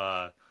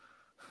that,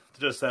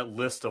 just that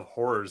list of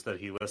horrors that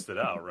he listed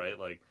out, right?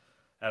 Like,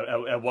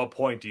 at what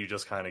point do you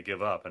just kind of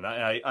give up? And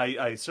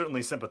I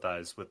certainly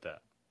sympathize with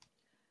that.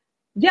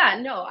 Yeah,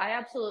 no, I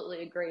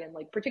absolutely agree. And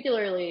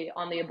particularly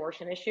on the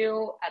abortion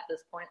issue at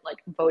this point,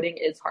 voting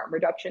is harm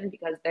reduction,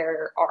 because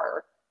there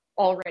are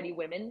already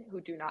women who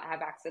do not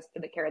have access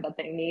to the care that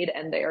they need,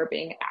 and they are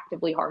being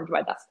actively harmed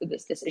by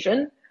this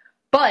decision.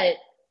 But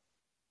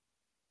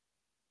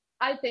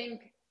I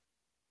think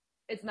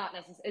it's not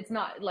necessary. It's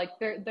not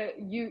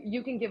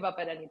you can give up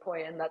at any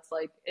point, and that's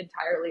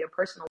entirely a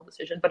personal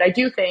decision. But I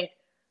do think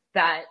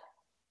that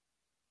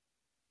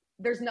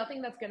there's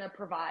nothing that's going to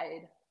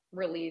provide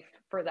relief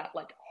for that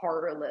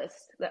horror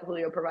list that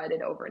Julio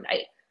provided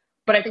overnight.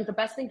 But I think the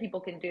best thing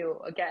people can do,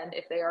 again,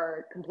 if they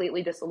are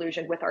completely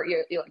disillusioned with our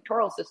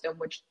electoral system,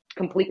 which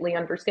completely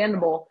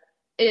understandable,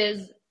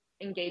 is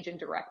engage in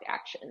direct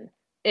action.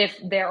 If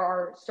there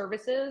are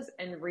services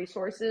and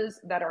resources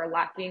that are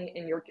lacking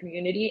in your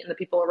community and the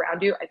people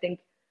around you, I think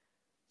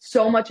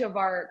so much of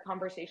our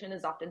conversation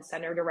is often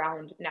centered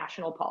around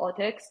national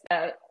politics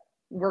that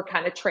we're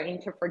kind of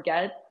trained to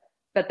forget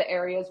that the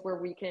areas where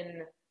we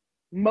can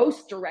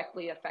most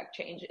directly affect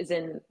change is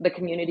in the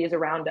communities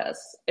around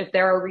us. If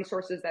there are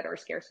resources that are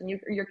scarce in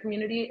your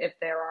community, if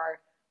there are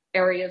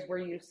areas where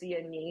you see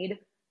a need,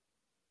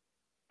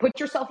 put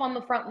yourself on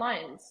the front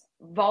lines,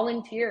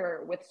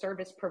 volunteer with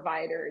service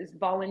providers,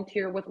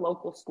 volunteer with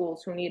local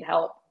schools who need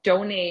help,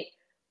 donate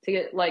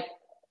to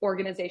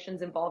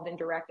organizations involved in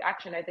direct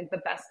action. I think the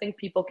best thing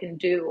people can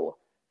do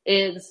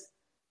is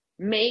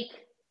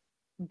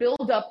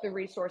build up the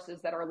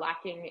resources that are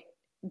lacking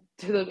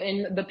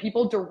in the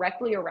people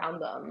directly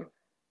around them,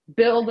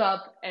 build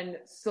up and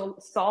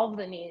solve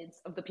the needs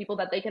of the people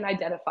that they can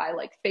identify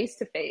face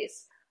to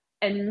face,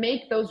 and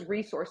make those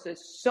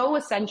resources so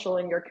essential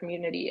in your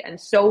community and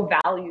so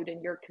valued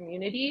in your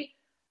community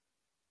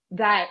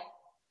that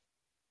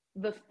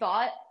the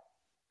thought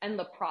and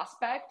the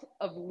prospect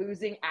of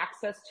losing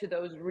access to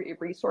those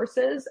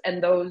resources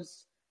and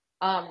those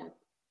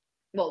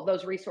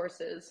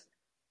resources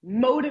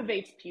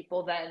motivates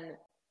people then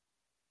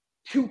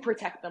to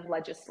protect them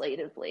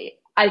legislatively.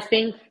 I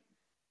think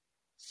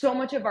so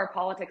much of our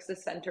politics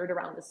is centered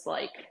around this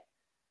like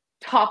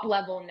top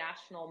level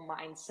national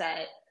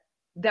mindset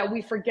that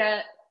we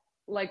forget,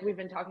 like we've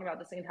been talking about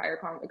this entire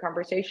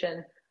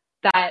conversation,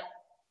 that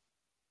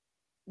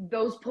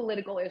those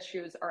political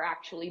issues are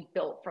actually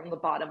built from the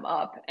bottom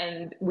up,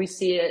 and we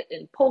see it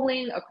in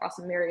polling across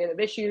a myriad of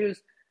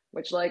issues,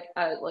 which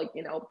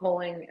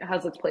polling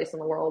has its place in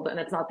the world and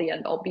it's not the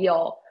end all be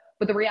all.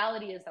 But the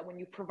reality is that when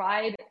you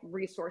provide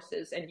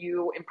resources and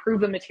you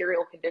improve the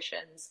material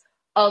conditions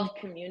of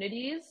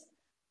communities,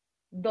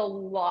 the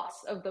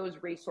loss of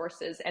those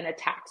resources and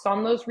attacks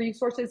on those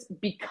resources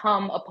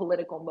become a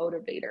political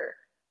motivator.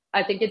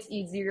 I think it's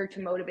easier to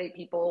motivate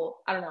people.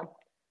 I don't know.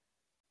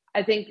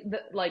 I think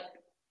that, like,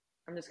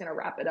 I'm just going to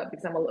wrap it up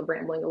because I'm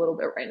rambling a little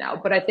bit right now.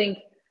 But I think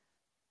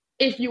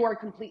if you are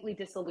completely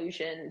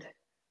disillusioned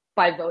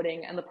by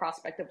voting and the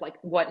prospect of like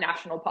what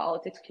national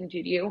politics can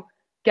do to you,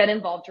 get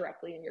involved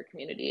directly in your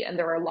community. And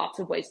there are lots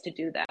of ways to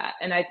do that.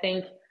 And I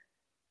think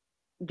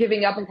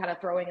giving up and kind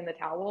of throwing in the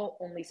towel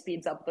only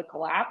speeds up the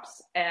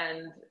collapse.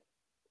 And,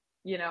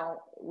 you know,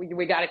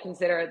 we got to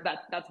consider that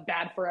that's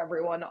bad for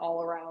everyone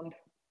all around.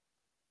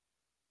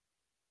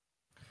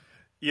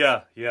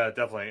 Yeah,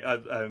 definitely.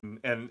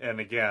 And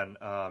again,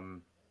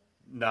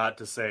 not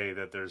to say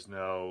that there's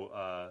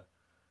no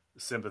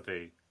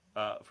sympathy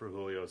for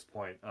Julio's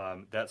point.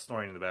 That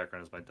snoring in the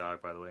background is my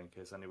dog, by the way, in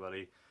case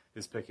anybody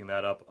is picking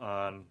that up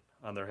on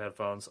their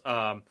headphones.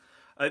 I'm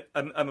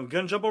going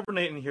to jump over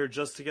Nathan here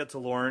just to get to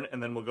Lauren,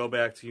 and then we'll go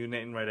back to you,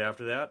 Nathan, right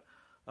after that.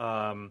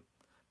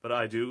 But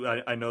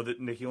I know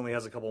that Nikki only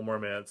has a couple more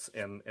minutes,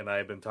 and I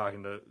had been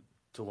talking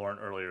to Lauren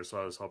earlier,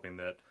 so I was hoping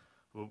that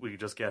we could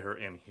just get her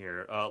in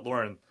here.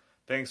 Lauren,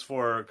 thanks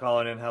for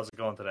calling in. How's it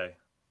going today?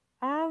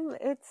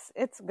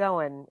 It's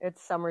going.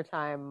 It's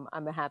summertime.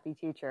 I'm a happy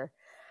teacher.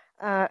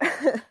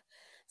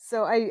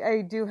 So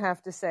I do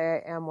have to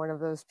say I am one of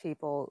those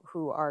people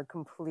who are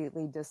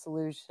completely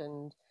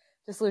disillusioned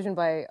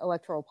by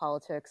electoral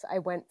politics. I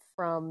went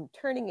from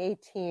turning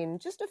 18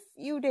 just a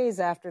few days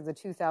after the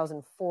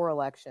 2004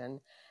 election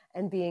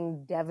and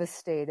being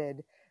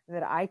devastated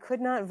that I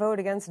could not vote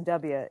against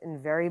W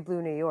in very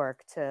blue New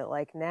York to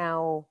like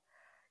now,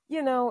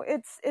 you know,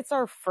 it's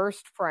our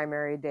first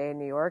primary day in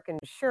New York, and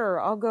sure,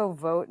 I'll go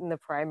vote in the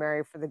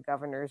primary for the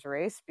governor's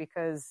race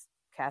because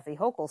Kathy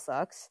Hochul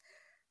sucks,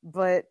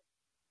 but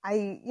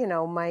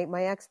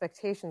my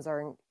expectations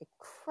are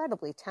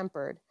incredibly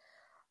tempered.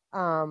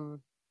 I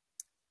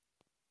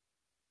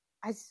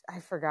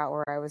forgot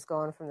where I was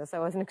going from this. I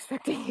wasn't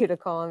expecting you to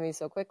call on me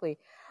so quickly.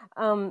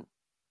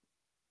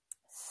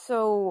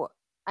 So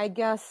I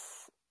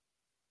guess,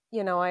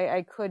 you know,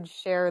 I could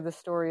share the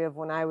story of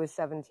when I was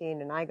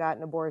 17 and I got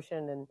an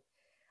abortion, and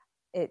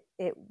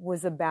it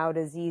was about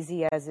as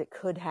easy as it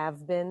could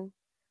have been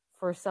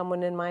for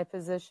someone in my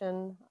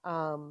position.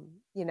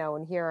 You know,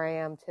 and here I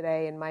am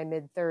today in my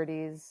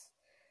mid-30s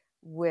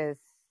with,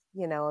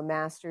 you know, a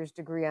master's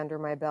degree under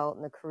my belt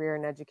and a career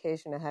in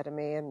education ahead of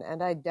me.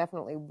 And I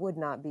definitely would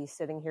not be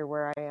sitting here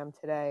where I am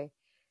today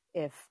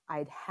if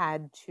I'd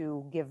had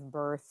to give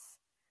birth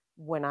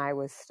when I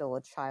was still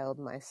a child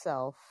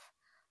myself.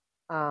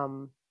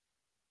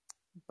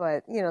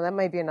 But, you know, that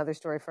might be another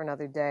story for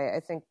another day.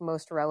 I think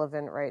most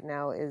relevant right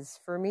now is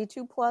for me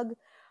to plug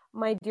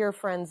my Dear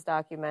Friends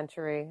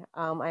documentary.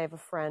 I have a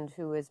friend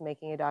who is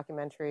making a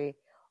documentary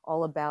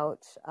all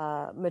about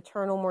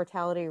maternal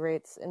mortality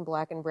rates in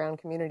Black and Brown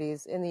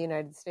communities in the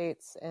United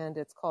States, and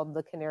it's called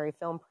the Canary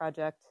Film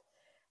Project.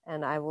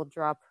 And I will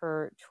drop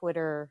her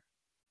Twitter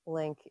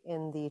link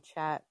in the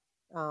chat.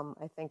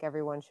 I think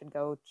everyone should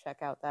go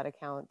check out that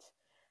account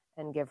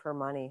and give her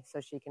money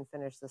so she can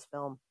finish this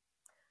film.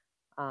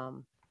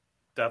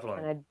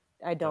 Definitely. And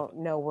I don't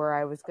know where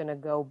I was going to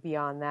go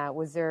beyond that.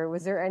 Was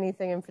there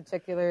anything in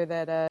particular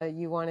that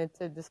you wanted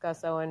to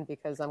discuss, Owen?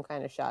 Because I'm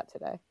kind of shot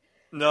today.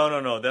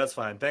 No, that's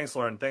fine. Thanks,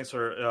 Lauren. Thanks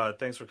for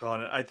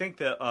calling in. I think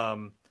that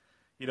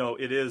you know,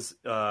 it is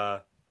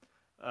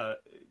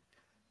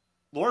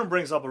Lauren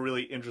brings up a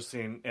really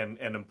interesting and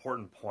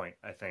important point.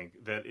 I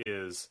think that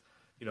is,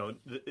 you know,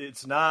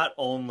 it's not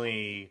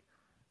only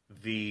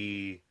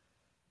the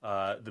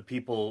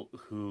people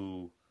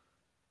who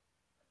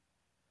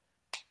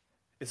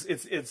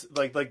it's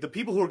like the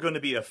people who are going to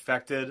be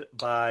affected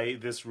by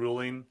this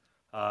ruling.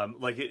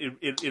 Like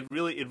it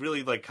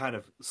really like kind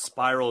of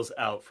spirals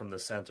out from the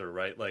center,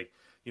 right? Like,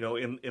 you know,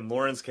 in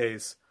Lauren's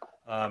case,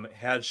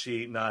 had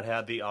she not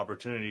had the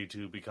opportunity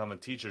to become a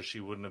teacher, she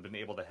wouldn't have been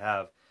able to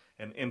have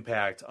an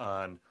impact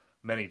on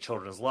many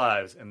children's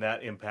lives, and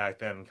that impact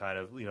then kind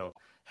of, you know,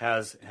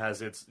 has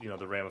its, you know,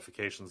 the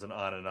ramifications and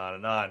on and on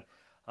and on.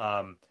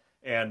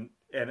 And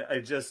I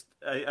just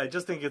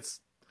think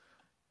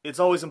it's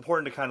always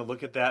important to kind of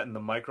look at that in the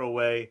micro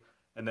way,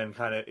 and then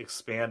kind of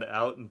expand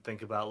out and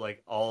think about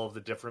like all of the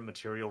different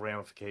material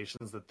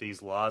ramifications that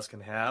these laws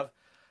can have,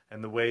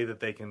 and the way that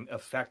they can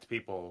affect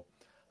people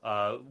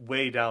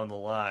way down the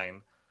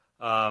line.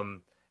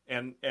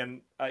 And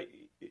I,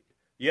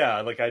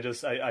 yeah, like I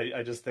just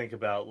think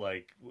about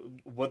like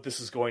what this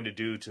is going to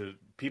do to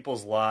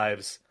people's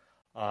lives,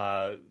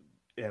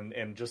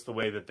 and just the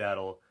way that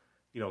that'll,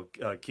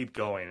 keep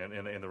going,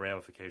 and the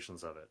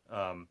ramifications of it.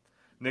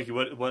 Nikki,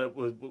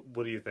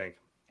 what do you think?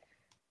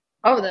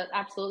 Oh, that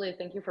absolutely.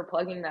 Thank you for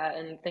plugging that,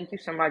 and thank you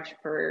so much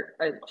for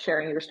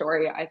sharing your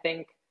story. I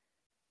think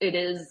it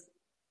is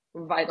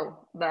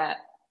vital that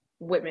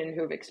women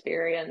who've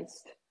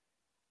experienced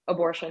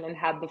abortion and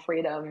had the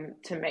freedom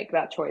to make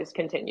that choice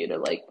continue to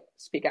like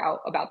speak out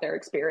about their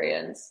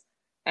experience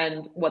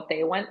and what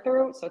they went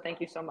through. So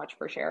thank you so much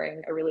for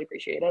sharing. I really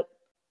appreciate it.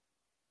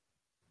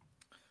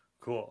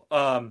 Cool.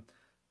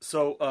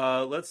 So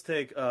let's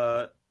take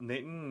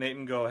Nathan.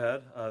 Nathan, go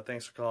ahead.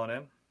 Thanks for calling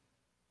in.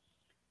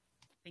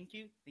 Thank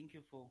you. Thank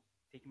you for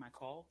taking my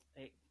call.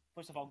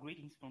 First of all,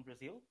 greetings from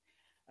Brazil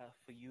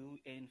for you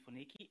and for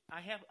Nikki.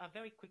 I have a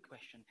very quick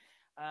question.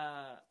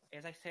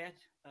 As I said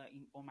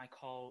on my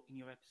call in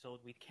your episode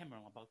with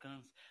Cameron about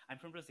guns, I'm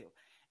from Brazil,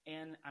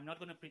 and I'm not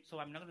gonna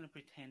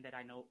pretend that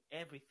I know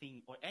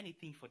everything or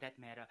anything for that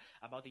matter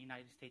about the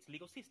United States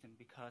legal system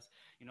because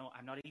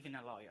I'm not even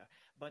a lawyer.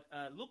 But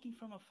looking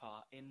from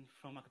afar and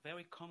from a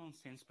very common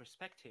sense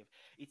perspective,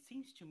 it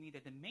seems to me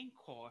that the main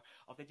core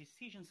of the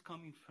decisions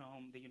coming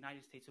from the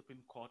United States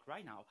Supreme Court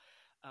right now,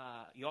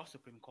 your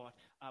Supreme Court,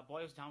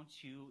 boils down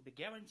to the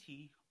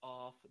guarantee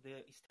of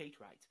the state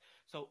rights.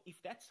 So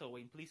if that's so,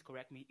 and please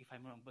correct me if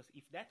I'm wrong, but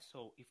if that's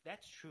so, if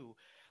that's true,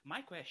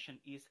 my question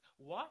is,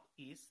 what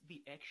is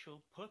the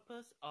actual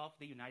purpose of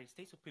the United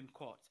States Supreme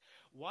Court?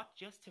 What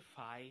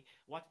justifies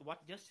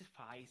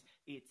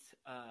its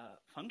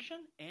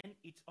function and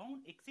its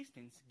own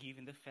existence,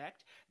 given the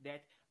fact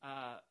that,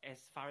 as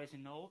far as you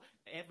know,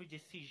 every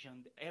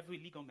decision, every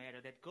legal matter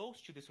that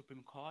goes to the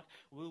Supreme Court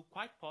will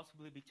quite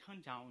possibly be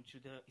turned down to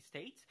the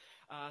states,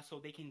 so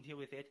they can deal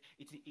with it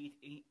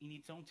in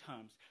its own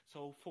terms.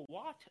 So, for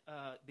what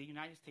the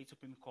United States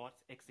Supreme Court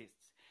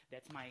exists?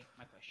 That's my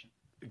question.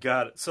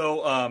 Got it.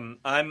 So I'm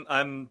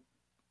going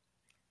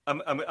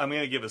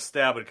to give a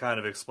stab at kind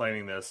of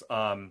explaining this.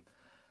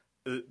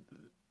 The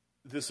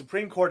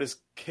Supreme Court is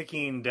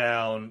kicking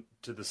down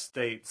to the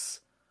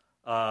states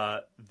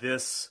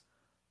this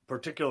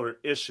particular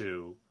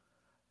issue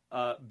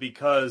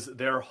because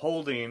they're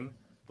holding,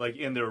 like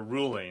in their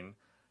ruling,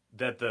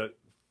 that the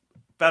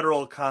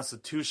federal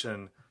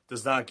Constitution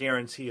does not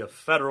guarantee a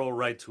federal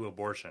right to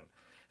abortion.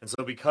 And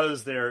so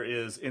because there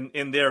is,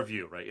 in their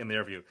view, right,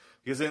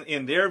 because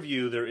in their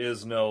view, there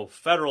is no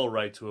federal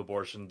right to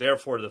abortion,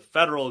 therefore the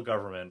federal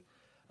government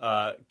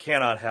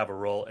cannot have a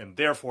role, and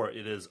therefore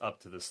it is up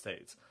to the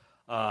states.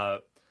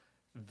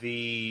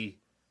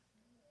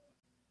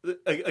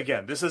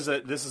 Again, this is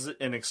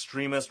an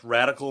extremist,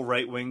 radical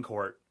right-wing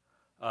court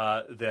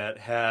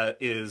that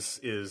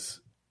is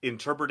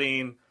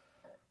interpreting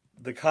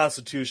the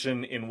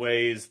Constitution in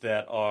ways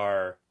that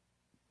are,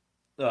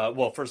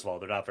 well, first of all,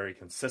 they're not very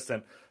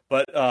consistent.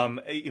 But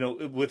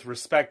with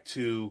respect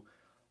to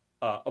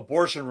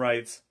abortion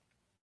rights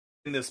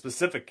in this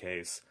specific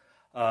case,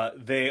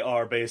 they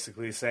are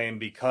basically saying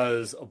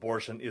because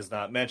abortion is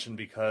not mentioned,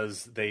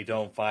 because they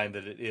don't find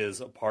that it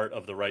is a part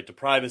of the right to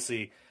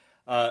privacy,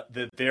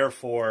 that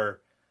therefore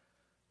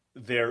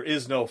there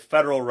is no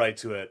federal right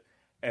to it.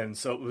 And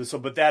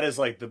but that is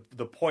like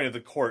the point of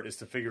the court is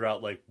to figure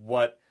out like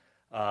what,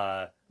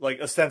 like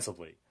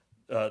ostensibly,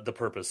 the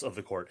purpose of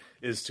the court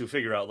is to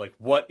figure out like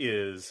what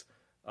is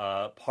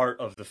part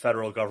of the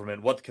federal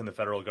government, what can the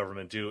federal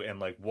government do, and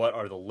like what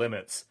are the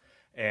limits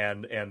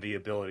and the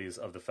abilities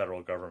of the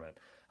federal government.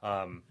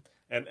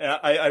 And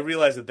I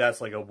realize that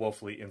that's like a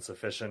woefully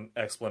insufficient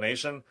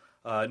explanation.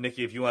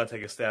 Nikki, if you want to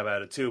take a stab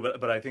at it too,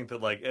 but I think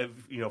that like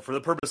for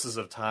the purposes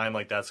of time,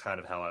 like that's kind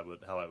of how I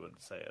would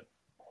say it.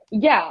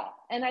 Yeah,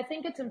 and I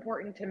think it's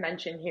important to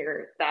mention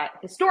here that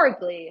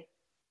historically,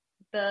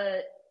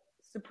 the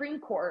Supreme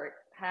Court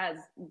has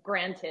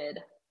granted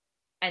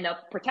and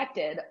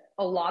protected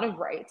a lot of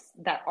rights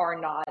that are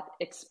not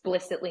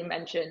explicitly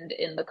mentioned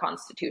in the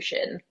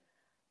Constitution.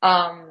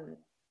 In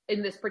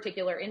this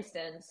particular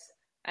instance,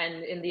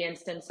 and in the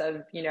instance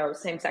of,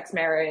 same-sex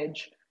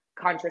marriage,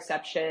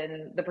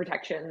 contraception, the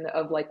protection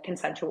of like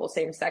consensual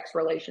same-sex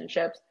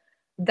relationships,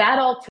 that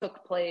all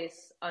took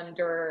place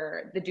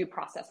under the Due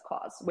Process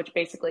Clause, which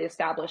basically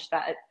established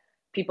that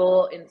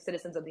people and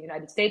citizens of the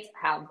United States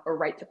have a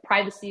right to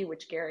privacy,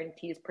 which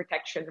guarantees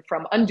protection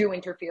from undue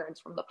interference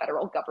from the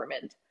federal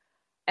government.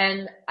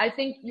 And I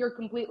think you're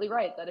completely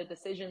right that a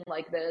decision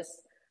like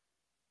this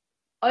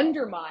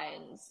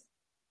undermines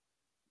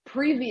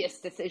previous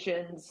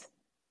decisions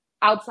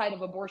outside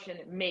of abortion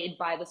made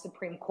by the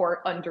Supreme Court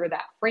under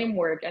that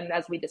framework. And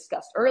as we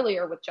discussed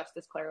earlier with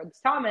Justice Clarence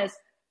Thomas,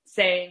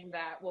 saying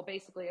that, well,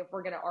 basically, if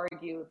we're going to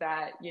argue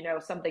that,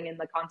 something in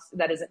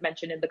that isn't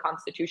mentioned in the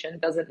Constitution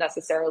doesn't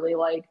necessarily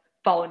like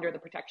fall under the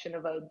protection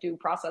of a due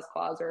process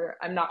clause, or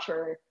I'm not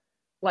sure,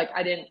 like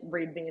I didn't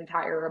read the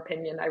entire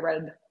opinion. I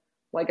read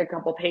like a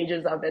couple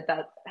pages of it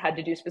that had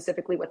to do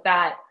specifically with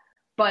that,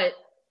 but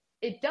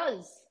it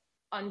does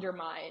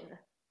undermine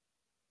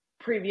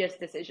previous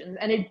decisions,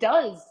 and it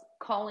does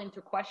call into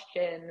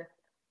question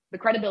the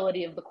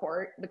credibility of the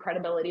court, the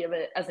credibility of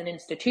it as an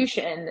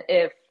institution,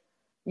 if,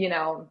 you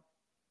know,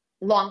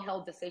 long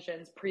held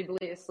decisions,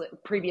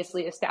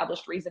 previously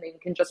established reasoning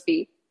can just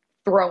be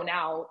thrown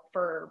out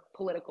for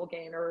political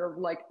gain or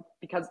like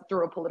because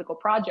through a political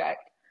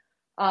project.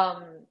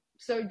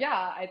 So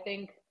yeah, I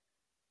think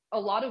a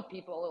lot of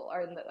people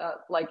are in the,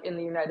 like in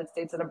the United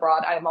States and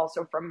abroad. I am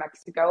also from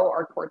Mexico.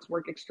 Our courts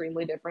work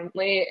extremely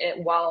differently.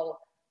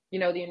 While, you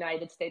know, the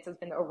United States has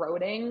been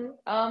eroding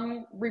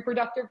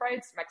reproductive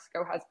rights,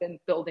 Mexico has been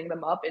building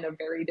them up in a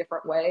very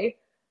different way.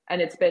 And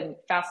it's been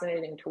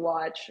fascinating to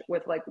watch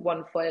with like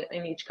one foot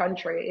in each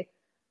country.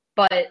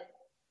 But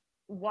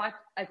what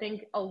I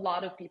think a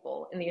lot of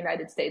people in the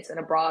United States and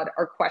abroad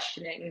are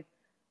questioning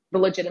the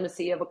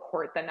legitimacy of a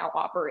court that now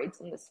operates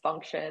in this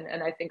function,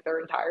 and I think they're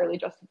entirely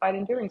justified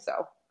in doing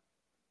so.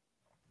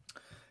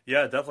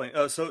 Yeah,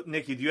 definitely. So,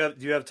 Nikki, do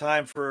you have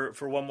time for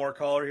one more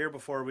caller here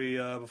before we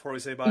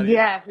say bye to you?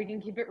 Yeah, if we can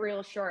keep it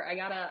real short, I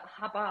gotta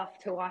hop off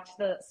to watch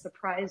the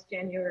surprise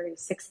January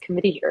 6th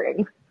committee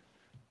hearing.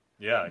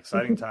 Yeah,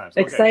 exciting times.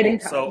 Exciting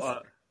okay, cool.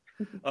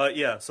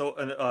 times. So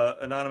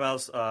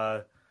Anonymous,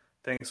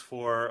 thanks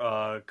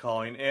for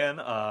calling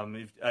in.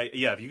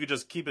 If you could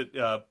just keep it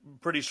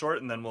pretty short,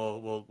 and then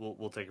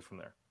we'll take it from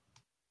there.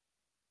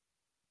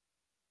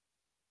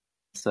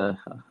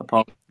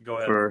 Apologies Go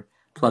ahead. for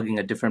plugging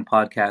a different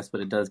podcast, but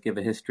it does give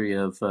a history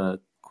of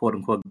quote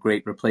unquote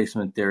great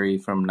replacement theory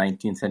from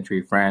 19th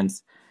century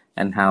France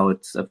and how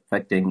it's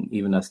affecting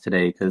even us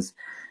today. Because,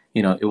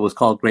 you know, it was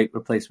called great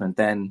replacement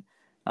then.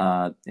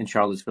 In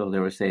Charlottesville, they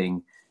were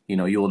saying, you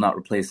know, you will not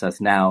replace us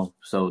now.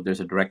 So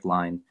there's a direct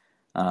line.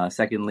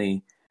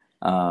 Secondly,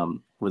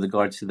 with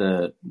regards to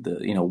the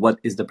you know, what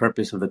is the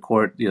purpose of the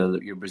court? You know,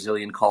 your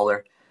Brazilian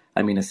caller.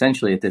 I mean,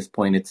 essentially at this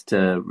point, it's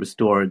to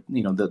restore,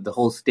 you know, the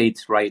whole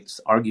states' rights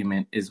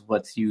argument is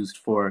what's used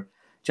for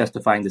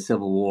justifying the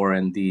Civil War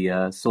and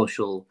the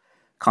social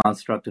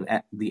construct of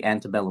the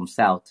antebellum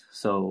South.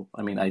 So,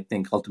 I mean, I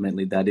think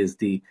ultimately that is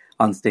the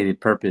unstated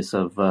purpose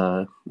of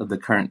the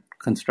current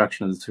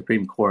construction of the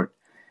Supreme Court.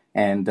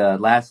 And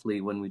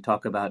lastly, when we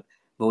talk about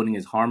voting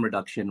as harm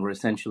reduction, we're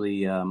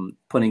essentially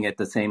putting it at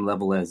the same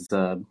level as,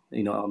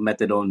 you know, a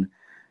methadone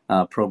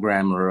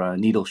program or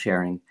needle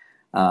sharing.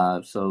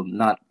 So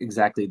not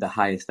exactly the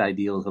highest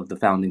ideals of the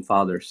founding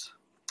fathers.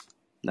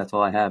 That's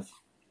all I have.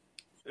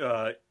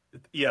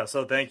 Yeah.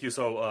 So thank you.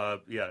 So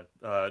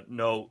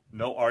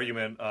no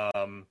argument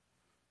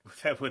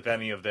with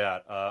any of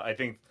that. I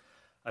think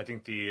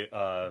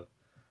the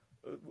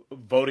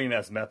voting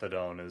as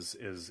methadone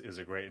is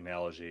a great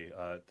analogy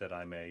that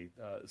I may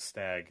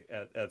snag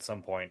at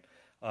some point.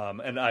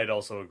 And I'd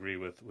also agree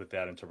with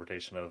that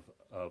interpretation of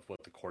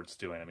what the court's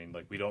doing. I mean,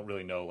 like, we don't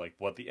really know like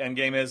what the end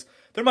game is.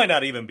 There might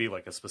not even be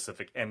like a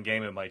specific end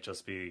game. It might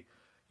just be,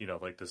 you know,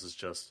 like this is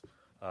just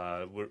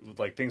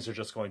like things are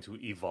just going to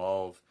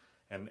evolve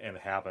and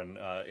happen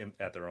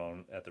at their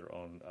own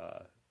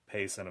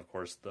pace, and of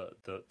course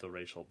the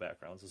racial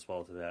backgrounds as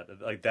well to that.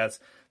 Like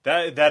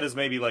that is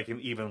maybe like an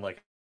even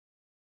like.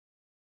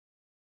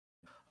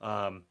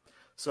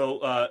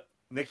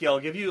 Nikki, I'll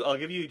give you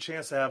a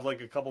chance to have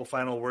like a couple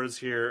final words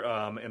here,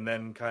 and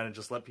then kind of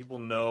just let people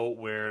know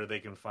where they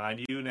can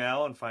find you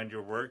now and find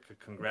your work.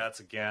 Congrats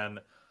again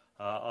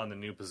on the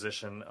new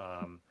position,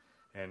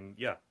 and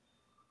yeah.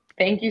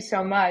 Thank you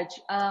so much.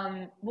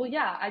 Well,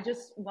 yeah, I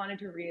just wanted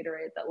to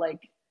reiterate that,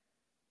 like,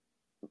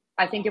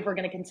 I think if we're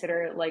going to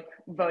consider like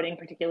voting,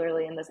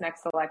 particularly in this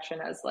next election,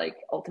 as like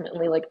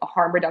ultimately like a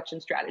harm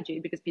reduction strategy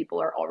because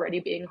people are already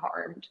being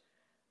harmed,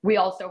 we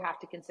also have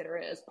to consider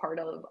it as part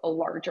of a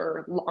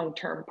larger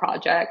long-term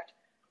project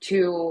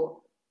to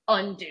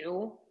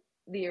undo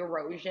the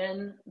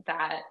erosion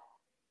that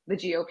the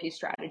GOP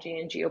strategy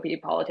and GOP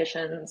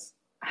politicians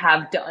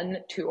have done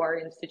to our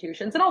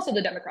institutions, and also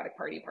the Democratic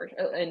Party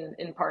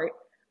in part.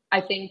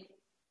 I think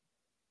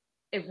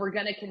if we're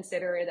going to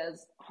consider it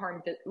as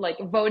harm, like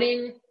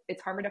voting, it's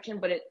harm reduction,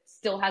 but it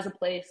still has a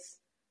place.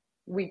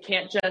 We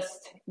can't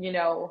just, you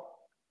know,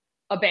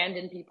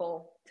 abandon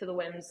people to the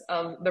whims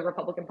of the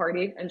Republican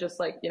Party and just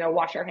like, you know,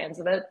 wash our hands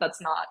of it. That's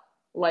not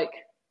like,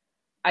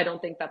 I don't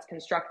think that's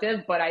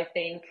constructive, but I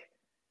think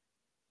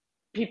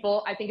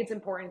it's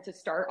important to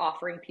start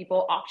offering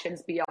people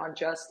options beyond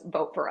just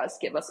vote for us,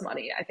 give us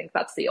money. I think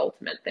that's the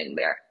ultimate thing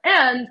there.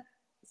 And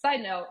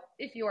side note,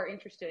 if you are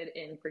interested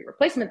in great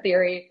replacement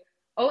theory,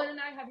 Owen and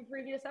I have a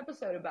previous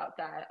episode about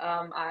that.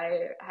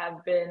 I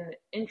have been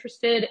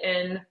interested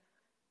in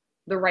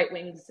the right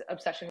wing's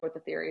obsession with the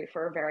theory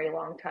for a very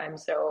long time.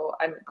 So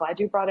I'm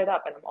glad you brought it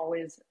up, and I'm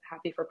always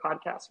happy for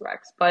podcast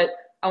Rex. But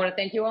I want to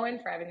thank you, Owen,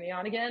 for having me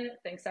on again.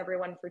 Thanks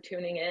everyone for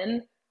tuning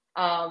in.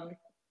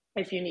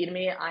 If you need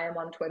me, I am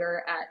on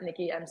Twitter at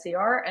Nikki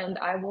MCR, and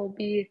I will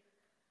be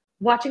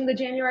watching the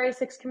January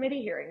 6th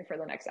committee hearing for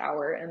the next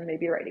hour and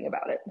maybe writing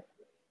about it.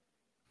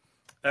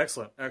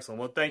 Excellent.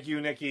 Well, thank you,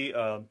 Nikki.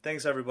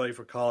 Thanks everybody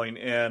for calling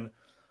in.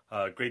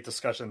 Great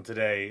discussion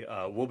today.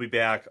 We'll be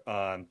back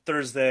on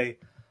Thursday.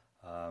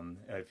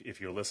 If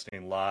you're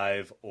listening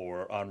live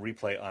or on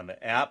replay on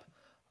the app,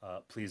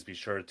 Please be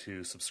sure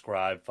to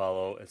subscribe,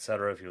 follow,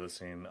 etc. if you're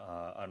listening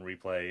on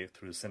replay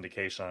through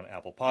syndication on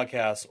Apple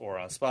Podcasts or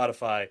on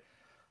Spotify.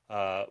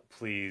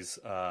 Please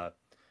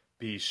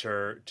be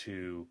sure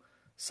to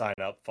sign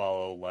up,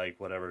 follow, like,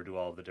 whatever, do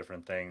all the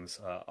different things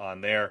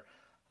on there.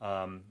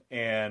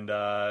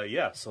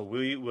 So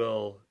we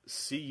will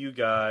see you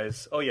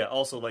guys. Oh yeah,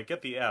 also, like,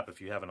 get the app if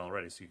you haven't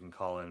already, so you can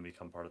call in and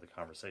become part of the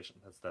conversation.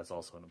 That's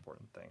also an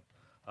important thing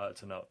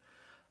to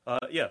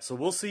note. So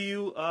we'll see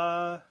you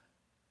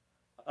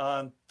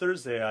on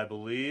Thursday, I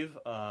believe.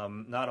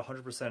 Not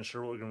 100%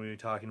 sure what we're going to be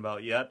talking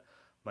about yet.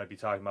 Might be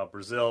talking about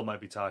Brazil,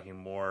 might be talking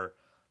more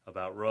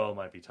about Roe,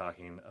 might be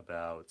talking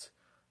about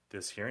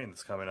this hearing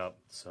that's coming up.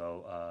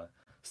 So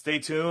stay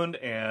tuned,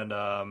 and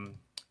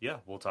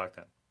we'll talk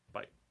then.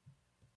 Bye.